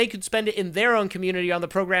that so that they could spend it in their own community on the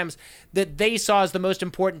programs that they saw as the most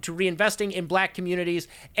important to reinvesting in black communities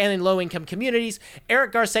and in low-income communities.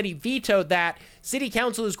 Eric Garcetti vetoed that. City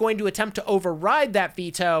council is going to attempt to override that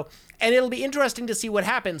veto, and it'll be interesting to see what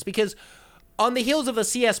happens because on the heels of a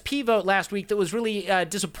CSP vote last week that was really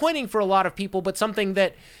disappointing for a lot of people, but something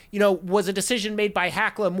that, was a decision made by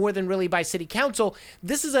HACLA more than really by City Council.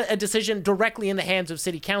 This is a decision directly in the hands of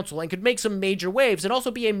City Council and could make some major waves and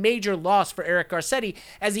also be a major loss for Eric Garcetti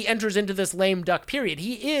as he enters into this lame duck period.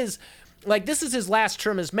 He is... this is his last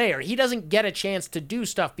term as mayor. He doesn't get a chance to do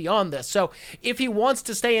stuff beyond this. So if he wants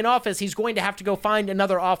to stay in office, he's going to have to go find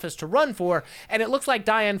another office to run for. And it looks like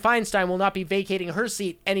Dianne Feinstein will not be vacating her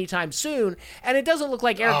seat anytime soon. And it doesn't look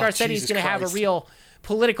like Eric Garcetti is going to have a real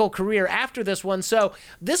political career after this one. So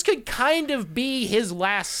this could kind of be his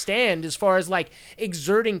last stand as far as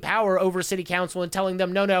exerting power over City Council and telling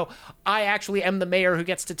them, no, I actually am the mayor who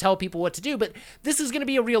gets to tell people what to do. But this is going to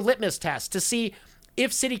be a real litmus test to see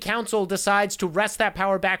if City Council decides to wrest that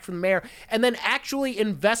power back from the mayor and then actually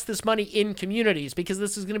invest this money in communities, because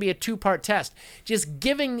this is going to be a two-part test. Just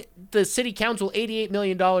giving the City Council $88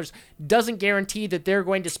 million doesn't guarantee that they're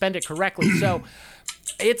going to spend it correctly. So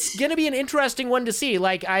it's going to be an interesting one to see.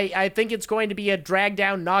 I think it's going to be a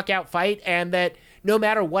drag-down, knockout fight, and that no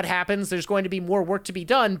matter what happens, there's going to be more work to be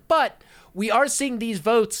done. But we are seeing these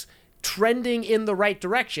votes trending in the right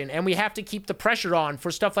direction, and we have to keep the pressure on for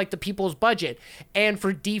stuff like the people's budget and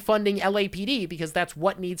for defunding LAPD, because that's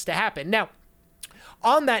what needs to happen. Now,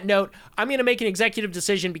 on that note, I'm going to make an executive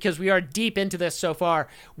decision because we are deep into this so far.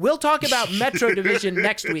 We'll talk about Metro Division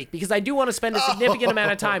next week, because I do want to spend a significant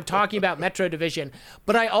amount of time talking about Metro Division,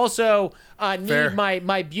 but I also need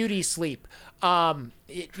my beauty sleep. Or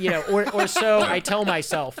so I tell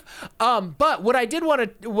myself. But what I did want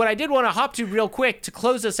to hop to real quick to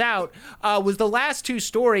close us out was the last two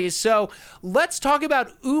stories. So let's talk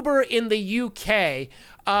about Uber in the UK,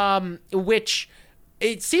 which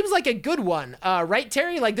it seems like a good one, right,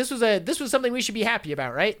 Terry? This was something we should be happy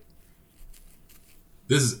about, right?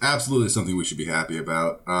 This is absolutely something we should be happy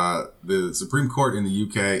about. The Supreme Court in the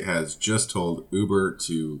UK has just told Uber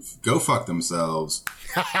to go fuck themselves.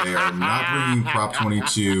 They are not bringing Prop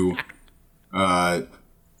 22. And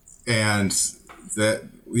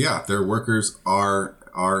that, their workers are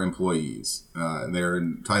employees. They're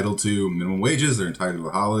entitled to minimum wages. They're entitled to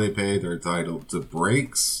holiday pay. They're entitled to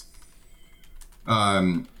breaks.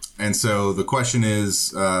 And so the question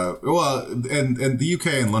is, and the UK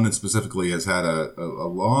and London specifically has had a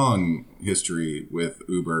long history with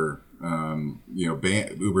Uber.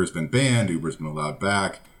 Uber's been banned. Uber's been allowed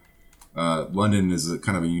back. London is a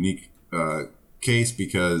kind of a unique case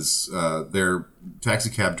because their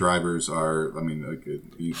taxi cab drivers are,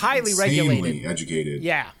 highly regulated, educated.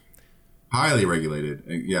 Yeah, highly regulated.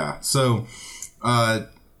 Yeah. So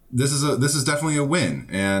this is definitely a win,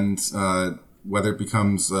 and whether it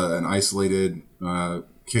becomes an isolated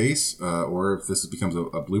case or if this becomes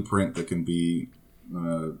a blueprint that can be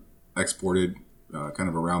exported kind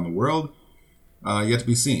of around the world, yet to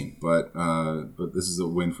be seen. But this is a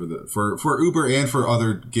win for Uber and for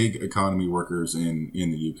other gig economy workers in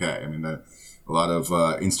the UK. A lot of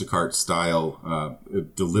Instacart style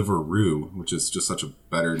Deliveroo, which is just such a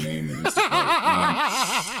better name than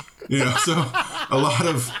Instacart. So a lot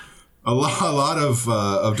of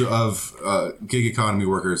gig economy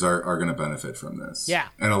workers are going to benefit from this. Yeah.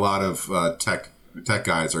 And a lot of tech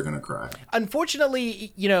guys are going to cry.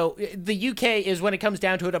 Unfortunately, the UK is, when it comes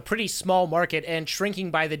down to it, a pretty small market and shrinking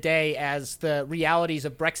by the day as the realities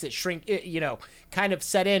of Brexit kind of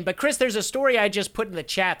set in. But Chris, there's a story I just put in the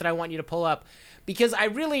chat that I want you to pull up, because I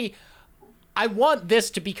want this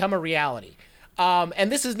to become a reality.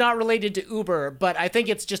 And this is not related to Uber, but I think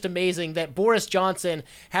it's just amazing that Boris Johnson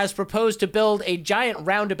has proposed to build a giant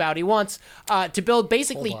roundabout. He wants to build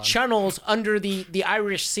basically channels under the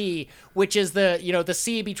Irish Sea, which is the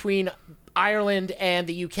sea between Ireland and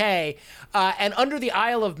the UK. And under the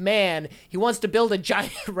Isle of Man, he wants to build a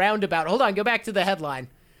giant roundabout. Hold on, go back to the headline.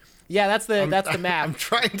 Yeah, that's the map. I'm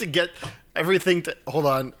trying to get everything to... Hold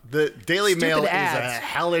on. The Daily Mail ads. is a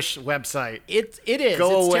hellish website. It is.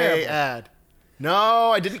 Go it's away terrible. ad. No,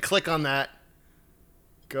 I didn't click on that.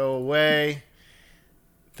 Go away.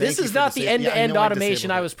 This is not the end-to-end automation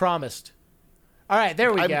I was promised. All right,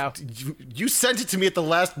 there we go. You sent it to me at the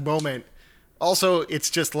last moment. Also, it's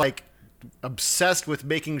just obsessed with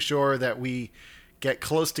making sure that we get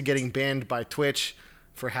close to getting banned by Twitch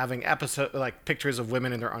for having pictures of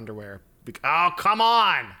women in their underwear. Oh, come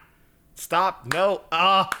on. Stop. No.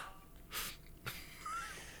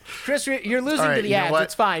 Chris, you're losing to the ads.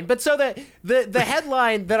 It's fine. But so the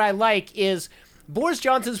headline that I like is Boris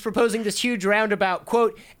Johnson's proposing this huge roundabout,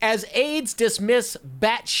 quote, as aides dismiss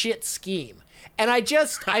batshit scheme. And I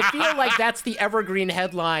feel like that's the evergreen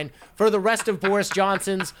headline for the rest of Boris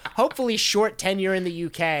Johnson's hopefully short tenure in the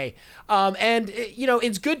UK.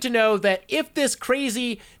 It's good to know that if this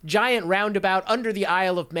crazy giant roundabout under the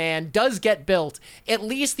Isle of Man does get built, at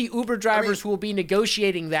least the Uber drivers who will be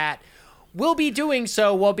negotiating that will be doing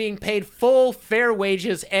so while being paid full, fair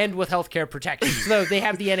wages and with healthcare protection. So they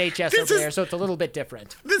have the NHS over there, so it's a little bit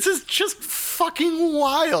different. This is just fucking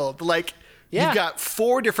wild. Like, you've got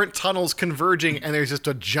 4 different tunnels converging, and there's just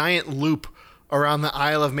a giant loop around the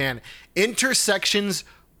Isle of Man. Intersections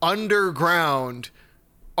underground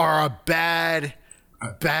are a bad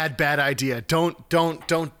idea. Don't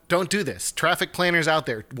do this. Traffic planners out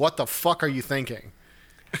there, what the fuck are you thinking?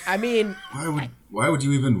 I mean, why would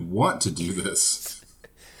you even want to do this?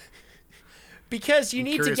 Because you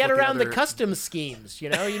need to get around the customs schemes. You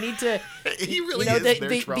need to. He really is.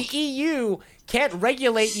 The EU can't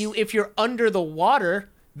regulate you if you're under the water.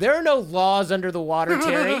 There are no laws under the water,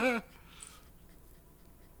 Terry.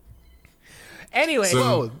 Anyway,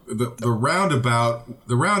 so the roundabout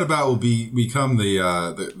will become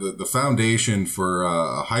the foundation for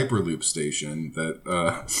a hyperloop station that.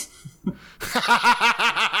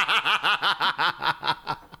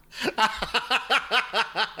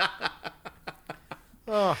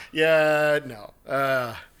 Yeah, no.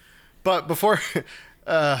 But before,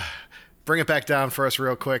 bring it back down for us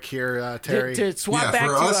real quick here, Terry. To swap back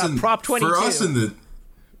to Prop 22. For us in the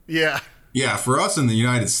for us in the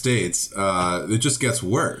United States, it just gets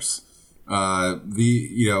worse. Uber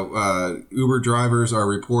drivers are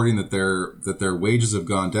reporting that their wages have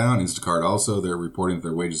gone down. Instacart also, they're reporting that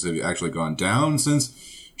their wages have actually gone down since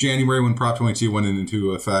January when Prop 22 went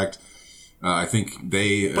into effect. I think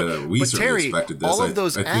we certainly Terry, expected this. All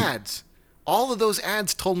of those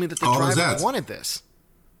ads told me that the drivers wanted this.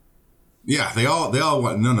 Yeah, they all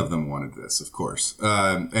want. None of them wanted this, of course.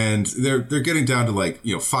 And they're getting down to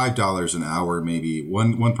 $5 an hour, maybe.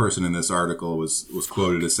 One person in this article was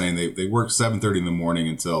quoted as saying they work 7:30 in the morning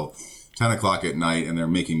until 10 o'clock at night, and they're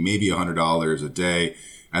making maybe $100 a day,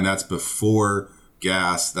 and that's before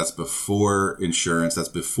gas, that's before insurance, that's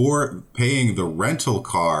before paying the rental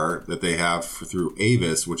car that they have through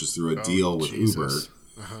Avis, which is through a deal with Uber.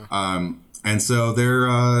 Uh-huh. And so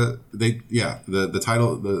the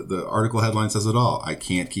title, the article headline says it all. I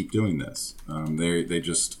can't keep doing this.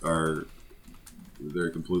 They're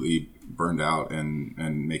completely burned out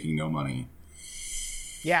and making no money.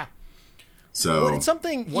 Yeah. So it's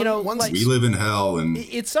something, we live in hell, and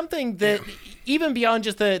it's something that even beyond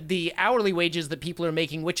just the hourly wages that people are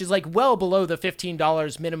making, which is well below the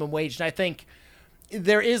 $15 minimum wage. And I think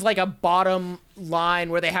there is a bottom line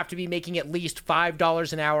where they have to be making at least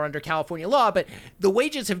 $5 an hour under California law, but the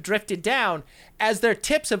wages have drifted down as their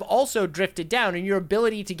tips have also drifted down, and your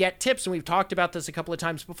ability to get tips, and we've talked about this a couple of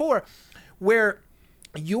times before, where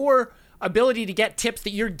your ability to get tips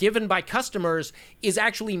that you're given by customers is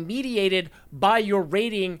actually mediated by your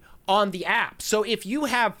rating on the app. So if you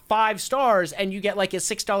have 5 stars and you get a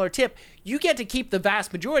 $6 tip, you get to keep the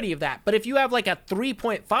vast majority of that. But if you have a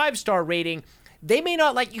 3.5 star rating, they may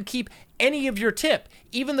not let you keep any of your tip,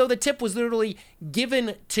 even though the tip was literally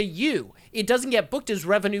given to you. It doesn't get booked as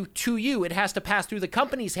revenue to you. It has to pass through the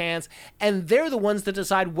company's hands, and they're the ones that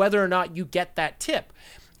decide whether or not you get that tip.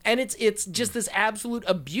 And it's just this absolute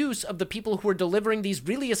abuse of the people who are delivering these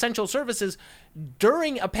really essential services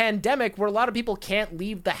during a pandemic where a lot of people can't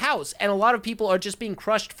leave the house, and a lot of people are just being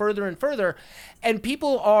crushed further and further. And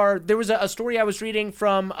there was a story I was reading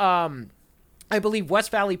from, I believe, West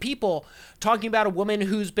Valley People, talking about a woman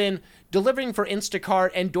who's been delivering for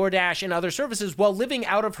Instacart and DoorDash and other services while living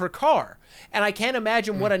out of her car. And I can't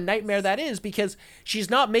imagine what a nightmare that is, because she's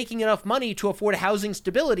not making enough money to afford housing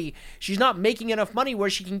stability. She's not making enough money where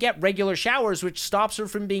she can get regular showers, which stops her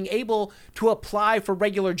from being able to apply for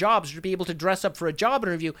regular jobs or to be able to dress up for a job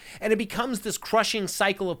interview. And it becomes this crushing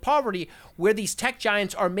cycle of poverty where these tech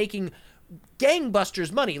giants are making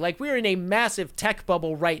gangbusters money. We're in a massive tech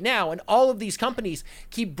bubble right now, and all of these companies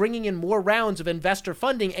keep bringing in more rounds of investor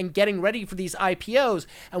funding and getting ready for these IPOs.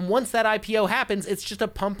 And once that IPO happens, it's just a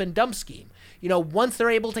pump and dump scheme. Once they're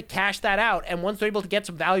able to cash that out, and once they're able to get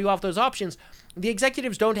some value off those options, the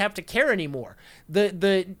executives don't have to care anymore.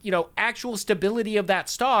 The actual stability of that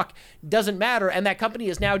stock doesn't matter, and that company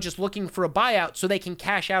is now just looking for a buyout so they can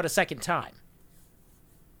cash out a second time.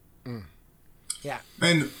 Yeah.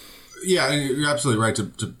 And you're absolutely right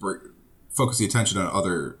to focus the attention on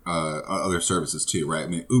other services too, right? I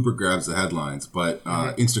mean, Uber grabs the headlines, but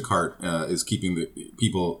Instacart is keeping the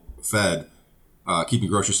people fed, keeping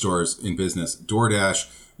grocery stores in business. DoorDash,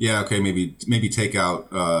 maybe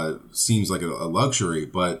takeout seems like a luxury,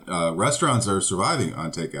 but restaurants are surviving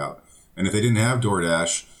on takeout. And if they didn't have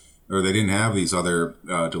DoorDash or they didn't have these other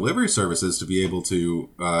delivery services to be able to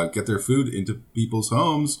get their food into people's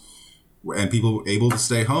homes and people able to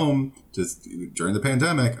stay home during the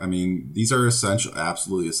pandemic, I mean, these are essential,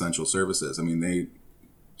 absolutely essential services. I mean, they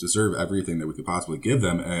deserve everything that we could possibly give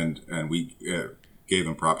them, and we gave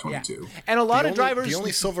them Prop 22. Yeah. And a lot of drivers... The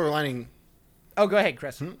only silver lining... Oh, go ahead,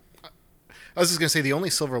 Chris. I was just going to say the only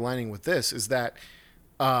silver lining with this is that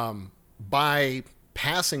by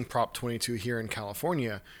passing Prop 22 here in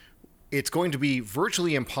California, it's going to be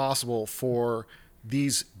virtually impossible for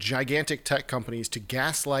these gigantic tech companies to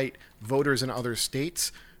gaslight voters in other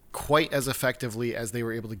states quite as effectively as they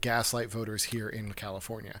were able to gaslight voters here in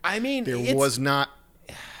California. I mean, there was not...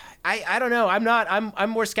 I don't know. I'm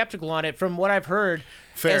more skeptical on it from what I've heard.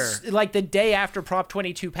 Fair. Like the day after Prop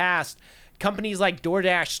 22 passed, companies like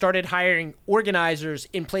DoorDash started hiring organizers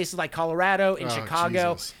in places like Colorado, in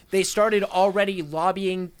Chicago. Jesus. They started already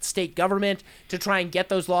lobbying state government to try and get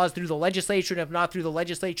those laws through the legislature, and if not through the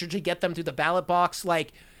legislature, to get them through the ballot box.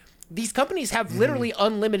 Like, these companies have literally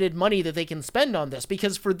unlimited money that they can spend on this,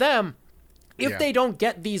 because for them, if they don't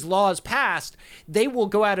get these laws passed, they will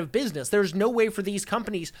go out of business. There's no way for these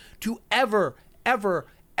companies to ever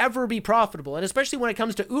be profitable. And especially when it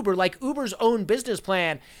comes to Uber, like Uber's own business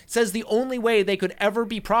plan says the only way they could ever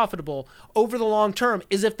be profitable over the long term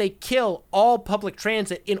is if they kill all public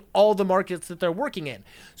transit in all the markets that they're working in.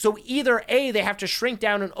 So either A, they have to shrink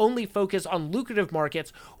down and only focus on lucrative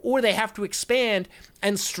markets, or they have to expand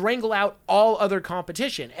and strangle out all other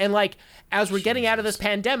competition. And like, as we're getting out of this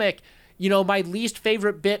pandemic, you know, my least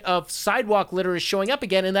favorite bit of sidewalk litter is showing up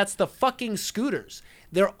again, and that's the fucking scooters.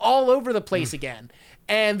 They're all over the place again.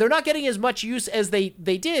 And they're not getting as much use as they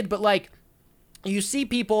did, but like, you see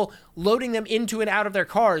people loading them into and out of their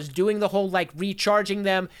cars, doing the whole like recharging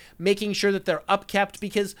them, making sure that they're upkept,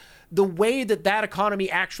 because the way that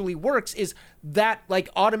economy actually works is that like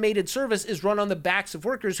automated service is run on the backs of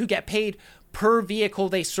workers who get paid per vehicle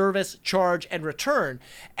they service, charge, and return.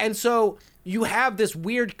 And so you have this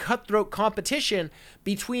weird cutthroat competition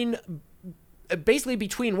between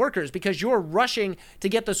workers, because you're rushing to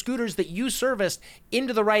get the scooters that you serviced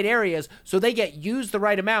into the right areas so they get used the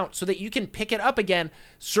right amount so that you can pick it up again,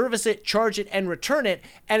 service it, charge it, and return it.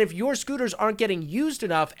 And if your scooters aren't getting used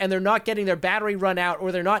enough and they're not getting their battery run out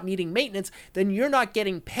or they're not needing maintenance, then you're not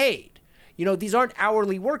getting paid. You know, these aren't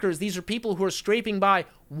hourly workers. These are people who are scraping by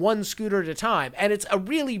one scooter at a time. And it's a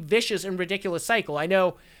really vicious and ridiculous cycle. I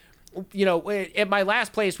know, you know, at my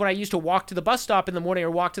last place, when I used to walk to the bus stop in the morning or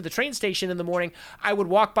walk to the train station in the morning, I would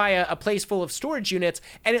walk by a place full of storage units,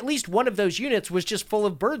 and at least one of those units was just full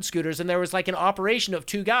of bird scooters, and there was like an operation of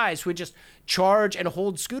two guys who would just charge and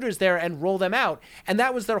hold scooters there and roll them out, and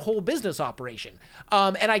that was their whole business operation.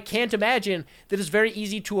 And I can't imagine that it's very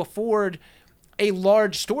easy to afford a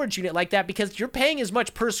large storage unit like that, because you're paying as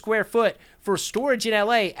much per square foot for storage in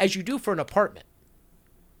LA as you do for an apartment.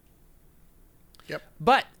 Yep.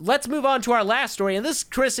 But let's move on to our last story, and this,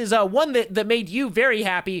 Chris, is one that made you very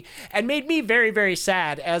happy and made me very, very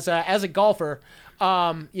sad as a golfer.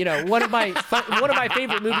 You know, one of my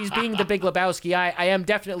favorite movies being The Big Lebowski. I am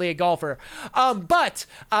definitely a golfer. But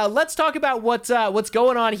let's talk about what's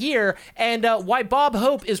going on here and why Bob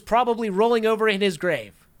Hope is probably rolling over in his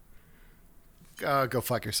grave. Go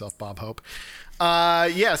fuck yourself, Bob Hope.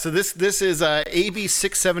 So this is AB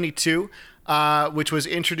 672. Which was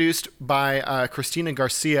introduced by Christina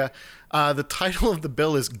Garcia. The title of the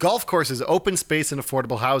bill is Golf Courses, Open Space and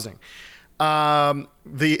Affordable Housing.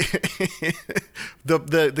 The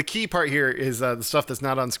key part here is the stuff that's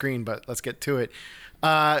not on screen, but let's get to it.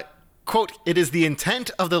 Quote, it is the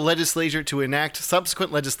intent of the legislature to enact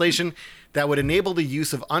subsequent legislation that would enable the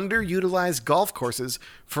use of underutilized golf courses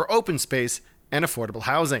for open space and affordable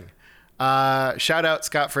housing. Shout out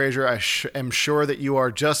Scott Fraser. I am sure that you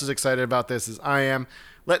are just as excited about this as I am.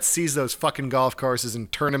 Let's seize those fucking golf courses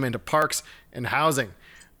and turn them into parks and housing.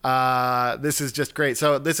 This is just great.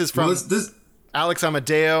 So this is from Alex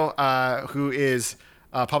Amadeo, who is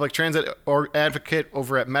a public transit advocate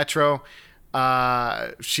over at Metro.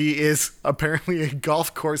 She is apparently a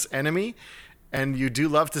golf course enemy, and you do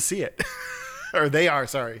love to see it. Or they are,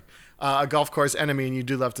 sorry. A golf course enemy, and you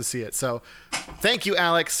do love to see it. So thank you,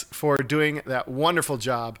 Alex, for doing that wonderful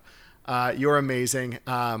job. You're amazing.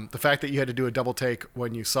 The fact that you had to do a double take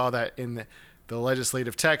when you saw that in the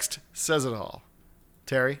legislative text says it all.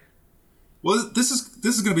 Terry? Well, this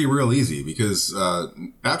is going to be real easy because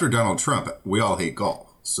after Donald Trump, we all hate golf.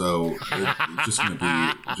 So it's just going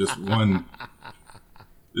to be just one.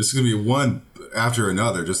 This is going to be one after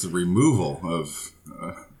another, just the removal of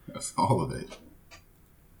all of it.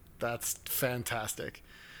 That's fantastic.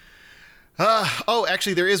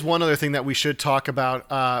 Actually, there is one other thing that we should talk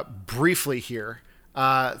about briefly here.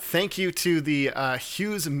 Thank you to the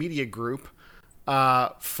Hughes Media Group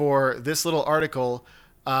for this little article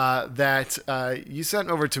that you sent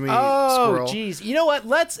over to me, Squirrel. Oh, geez. You know what?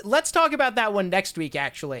 Let's talk about that one next week,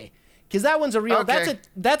 actually, because that one's a real. Okay.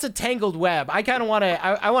 That's a tangled web. I kind of want to.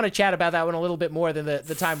 I want to chat about that one a little bit more than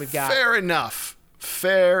the time we've got. Fair enough.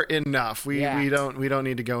 We Yeah. we don't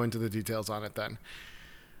need to go into the details on it then.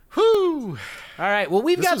 Whew. All right. Well,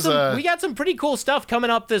 we got some pretty cool stuff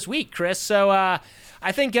coming up this week, Chris. So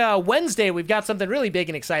I think Wednesday we've got something really big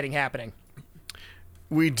and exciting happening.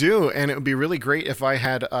 We do, and it would be really great if I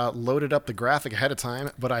had loaded up the graphic ahead of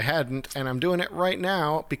time, but I hadn't, and I'm doing it right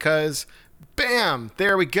now because, bam,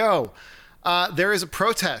 there we go. There is a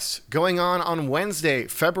protest going on Wednesday,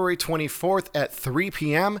 February 24th at 3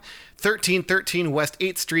 p.m., 1313 West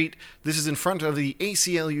 8th Street. This is in front of the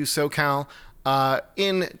ACLU SoCal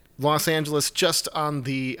in Los Angeles, just on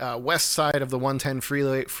the west side of the 110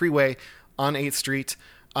 freeway on 8th Street.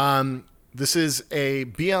 This is a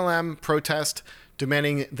BLM protest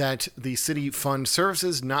demanding that the city fund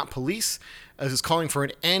services, not police. This is calling for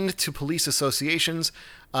an end to police associations.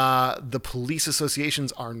 The police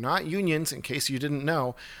associations are not unions, in case you didn't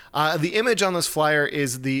know. The image on this flyer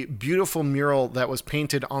is the beautiful mural that was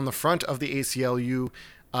painted on the front of the ACLU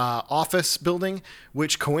office building,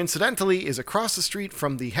 which coincidentally is across the street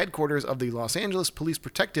from the headquarters of the Los Angeles Police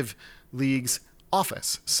Protective League's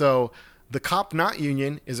office. So the cop not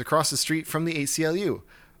union is across the street from the ACLU.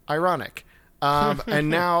 Ironic. And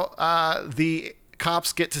now the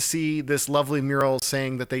cops get to see this lovely mural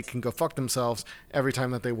saying that they can go fuck themselves every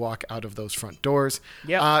time that they walk out of those front doors.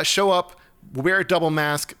 Yep. Show up, wear a double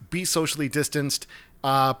mask, be socially distanced,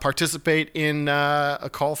 participate in a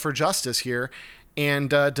call for justice here,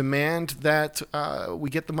 and demand that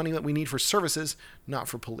we get the money that we need for services, not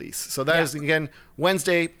for police. So that is, again,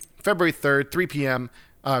 Wednesday, February 3rd, 3 p.m.,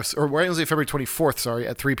 or Wednesday, February 24th, sorry,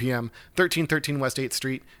 at 3 p.m., 1313 West 8th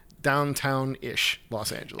Street, downtown-ish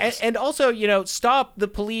Los Angeles. And also, stop the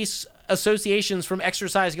police associations from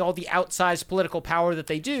exercising all the outsized political power that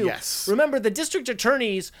they do. Yes. Remember, the district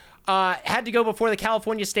attorneys had to go before the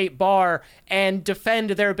California State Bar and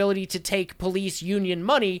defend their ability to take police union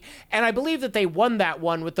money. And I believe that they won that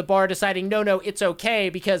one, with the bar deciding, no, it's okay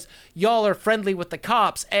because y'all are friendly with the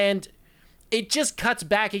cops. And it just cuts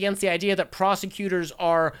back against the idea that prosecutors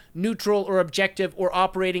are neutral or objective or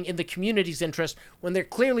operating in the community's interest when they're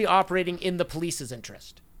clearly operating in the police's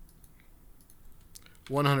interest.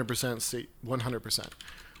 100%.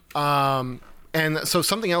 100%. And so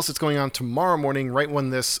something else that's going on tomorrow morning, right when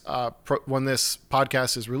this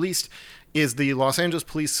podcast is released, is the Los Angeles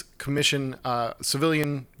Police Commission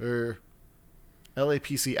civilian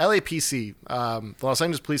LAPC, the Los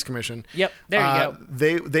Angeles Police Commission. Yep, there you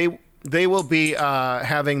go. They will be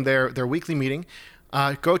having their weekly meeting.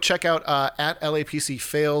 Go check out at LAPC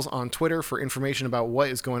Fails on Twitter for information about what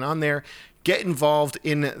is going on there. Get involved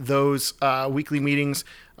in those weekly meetings.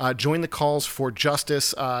 Join the calls for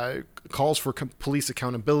justice, calls for police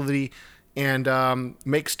accountability, and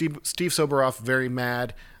make Steve Soboroff very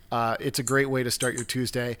mad. It's a great way to start your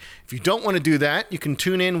Tuesday. If you don't want to do that, you can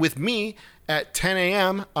tune in with me at 10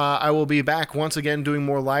 a.m. I will be back once again doing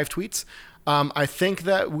more live tweets. I think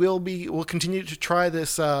that we'll continue to try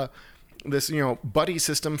this buddy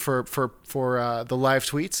system for the live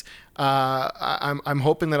tweets. I'm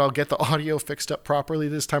hoping that I'll get the audio fixed up properly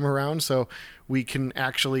this time around, so we can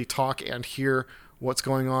actually talk and hear what's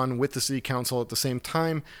going on with the city council at the same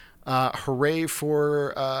time. Hooray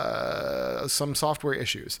for some software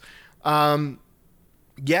issues.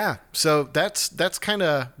 Yeah, so that's kind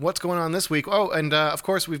of what's going on this week. Oh, and of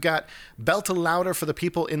course, we've got Belta Louder for the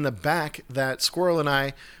people in the back that Squirrel and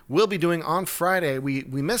I will be doing on Friday. We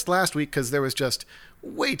missed last week because there was just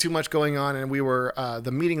way too much going on, and we were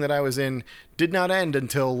the meeting that I was in did not end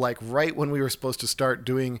until like right when we were supposed to start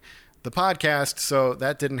doing the podcast, so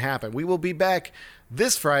that didn't happen. We will be back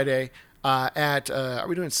this Friday at are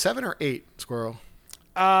we doing 7 or 8, Squirrel?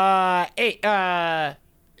 8.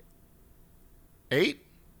 8?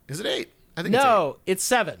 Is it 8? I think no, it's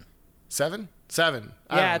 7. 7? 7.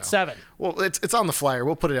 Yeah, it's 7. Well, it's on the flyer.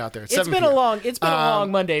 We'll put it out there. It's been a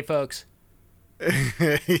long Monday, folks.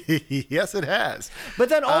 Yes, it has. But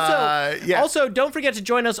then also, yeah. also don't forget to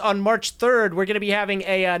join us on March 3rd. We're going to be having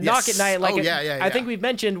a Knock at Night. I think we've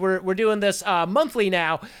mentioned we're doing this monthly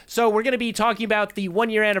now. So we're going to be talking about the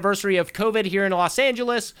 1-year anniversary of COVID here in Los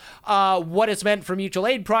Angeles, what it's meant for mutual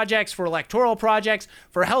aid projects, for electoral projects,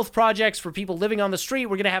 for health projects, for people living on the street.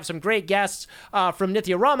 We're going to have some great guests from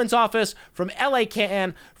Nithya Raman's office, from LA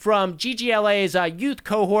Can, from GGLA's youth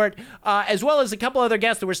cohort, as well as a couple other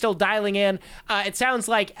guests that we're still dialing in. It sounds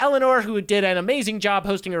like Eleanor, who did an amazing job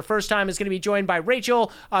hosting her first time, is going to be joined by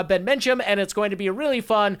Rachel Ben-Mencham, and it's going to be a really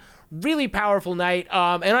fun, really powerful night,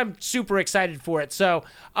 and I'm super excited for it. So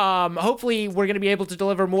hopefully we're going to be able to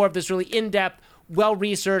deliver more of this really in-depth,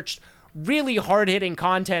 well-researched, really hard-hitting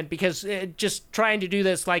content, because just trying to do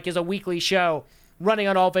this like as a weekly show, running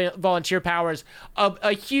on all volunteer powers,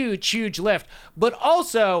 a huge lift. But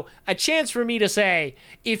also a chance for me to say,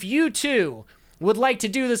 if you too would like to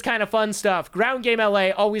do this kind of fun stuff, Ground Game LA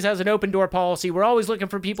always has an open door policy. We're always looking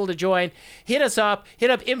for people to join. Hit us up. Hit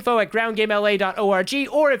up info@groundgamela.org.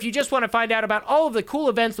 Or if you just want to find out about all of the cool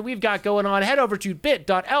events that we've got going on, head over to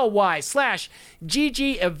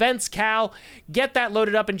bit.ly/GGEventsCal. Get that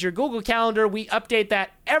loaded up into your Google Calendar. We update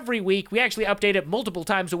that every week. We actually update it multiple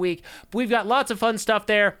times a week. But we've got lots of fun stuff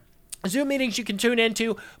there. Zoom meetings you can tune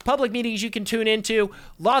into, public meetings you can tune into,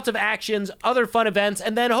 lots of actions, other fun events,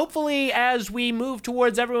 and then hopefully as we move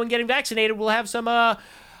towards everyone getting vaccinated, we'll have some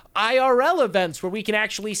IRL events where we can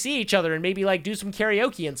actually see each other and maybe like do some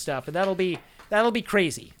karaoke and stuff, and that'll be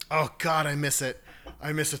crazy. Oh God, I miss it.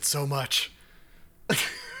 I miss it so much.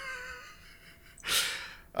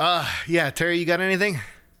 Yeah, Terry, you got anything?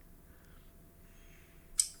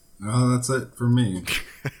 No, that's it for me.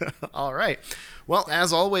 All right. Well,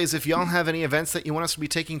 as always, if y'all have any events that you want us to be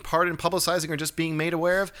taking part in publicizing or just being made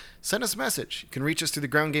aware of, send us a message. You can reach us through the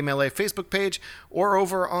Ground Game LA Facebook page or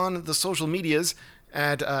over on the social medias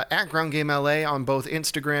at Ground Game LA on both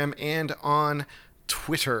Instagram and on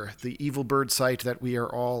Twitter, the evil bird site that we are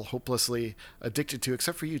all hopelessly addicted to,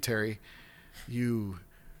 except for you, Terry. You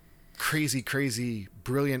crazy,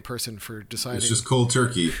 brilliant person for deciding. It's just cold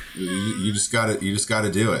turkey. You just got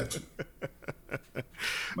to do it.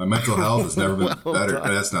 My mental health has never been better.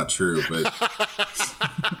 That's not true, but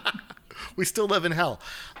we still live in hell.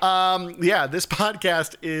 This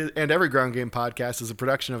podcast and every Ground Game podcast is a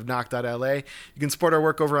production of Knock.LA. You can support our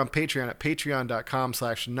work over on Patreon at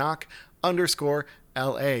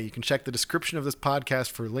patreon.com/knock_LA. You can check the description of this podcast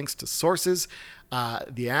for links to sources,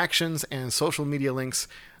 the actions, and social media links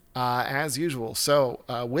as usual. So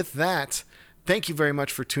with that, thank you very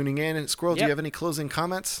much for tuning in. And Squirrel, do you have any closing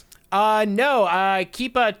comments? No.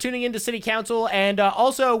 Keep tuning into City Council, and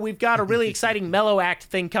also we've got a really exciting Mellow Act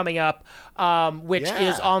thing coming up, which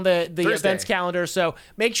is on the events calendar. So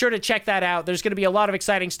make sure to check that out. There's going to be a lot of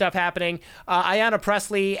exciting stuff happening. Ayanna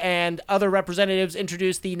Pressley and other representatives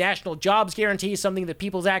introduced the National Jobs Guarantee, something that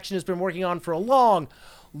People's Action has been working on for a long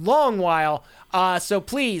while. So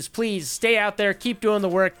please stay out there, keep doing the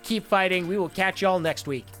work, keep fighting. We will catch y'all next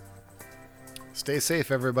week. Stay safe,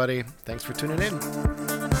 everybody. Thanks for tuning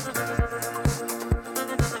in.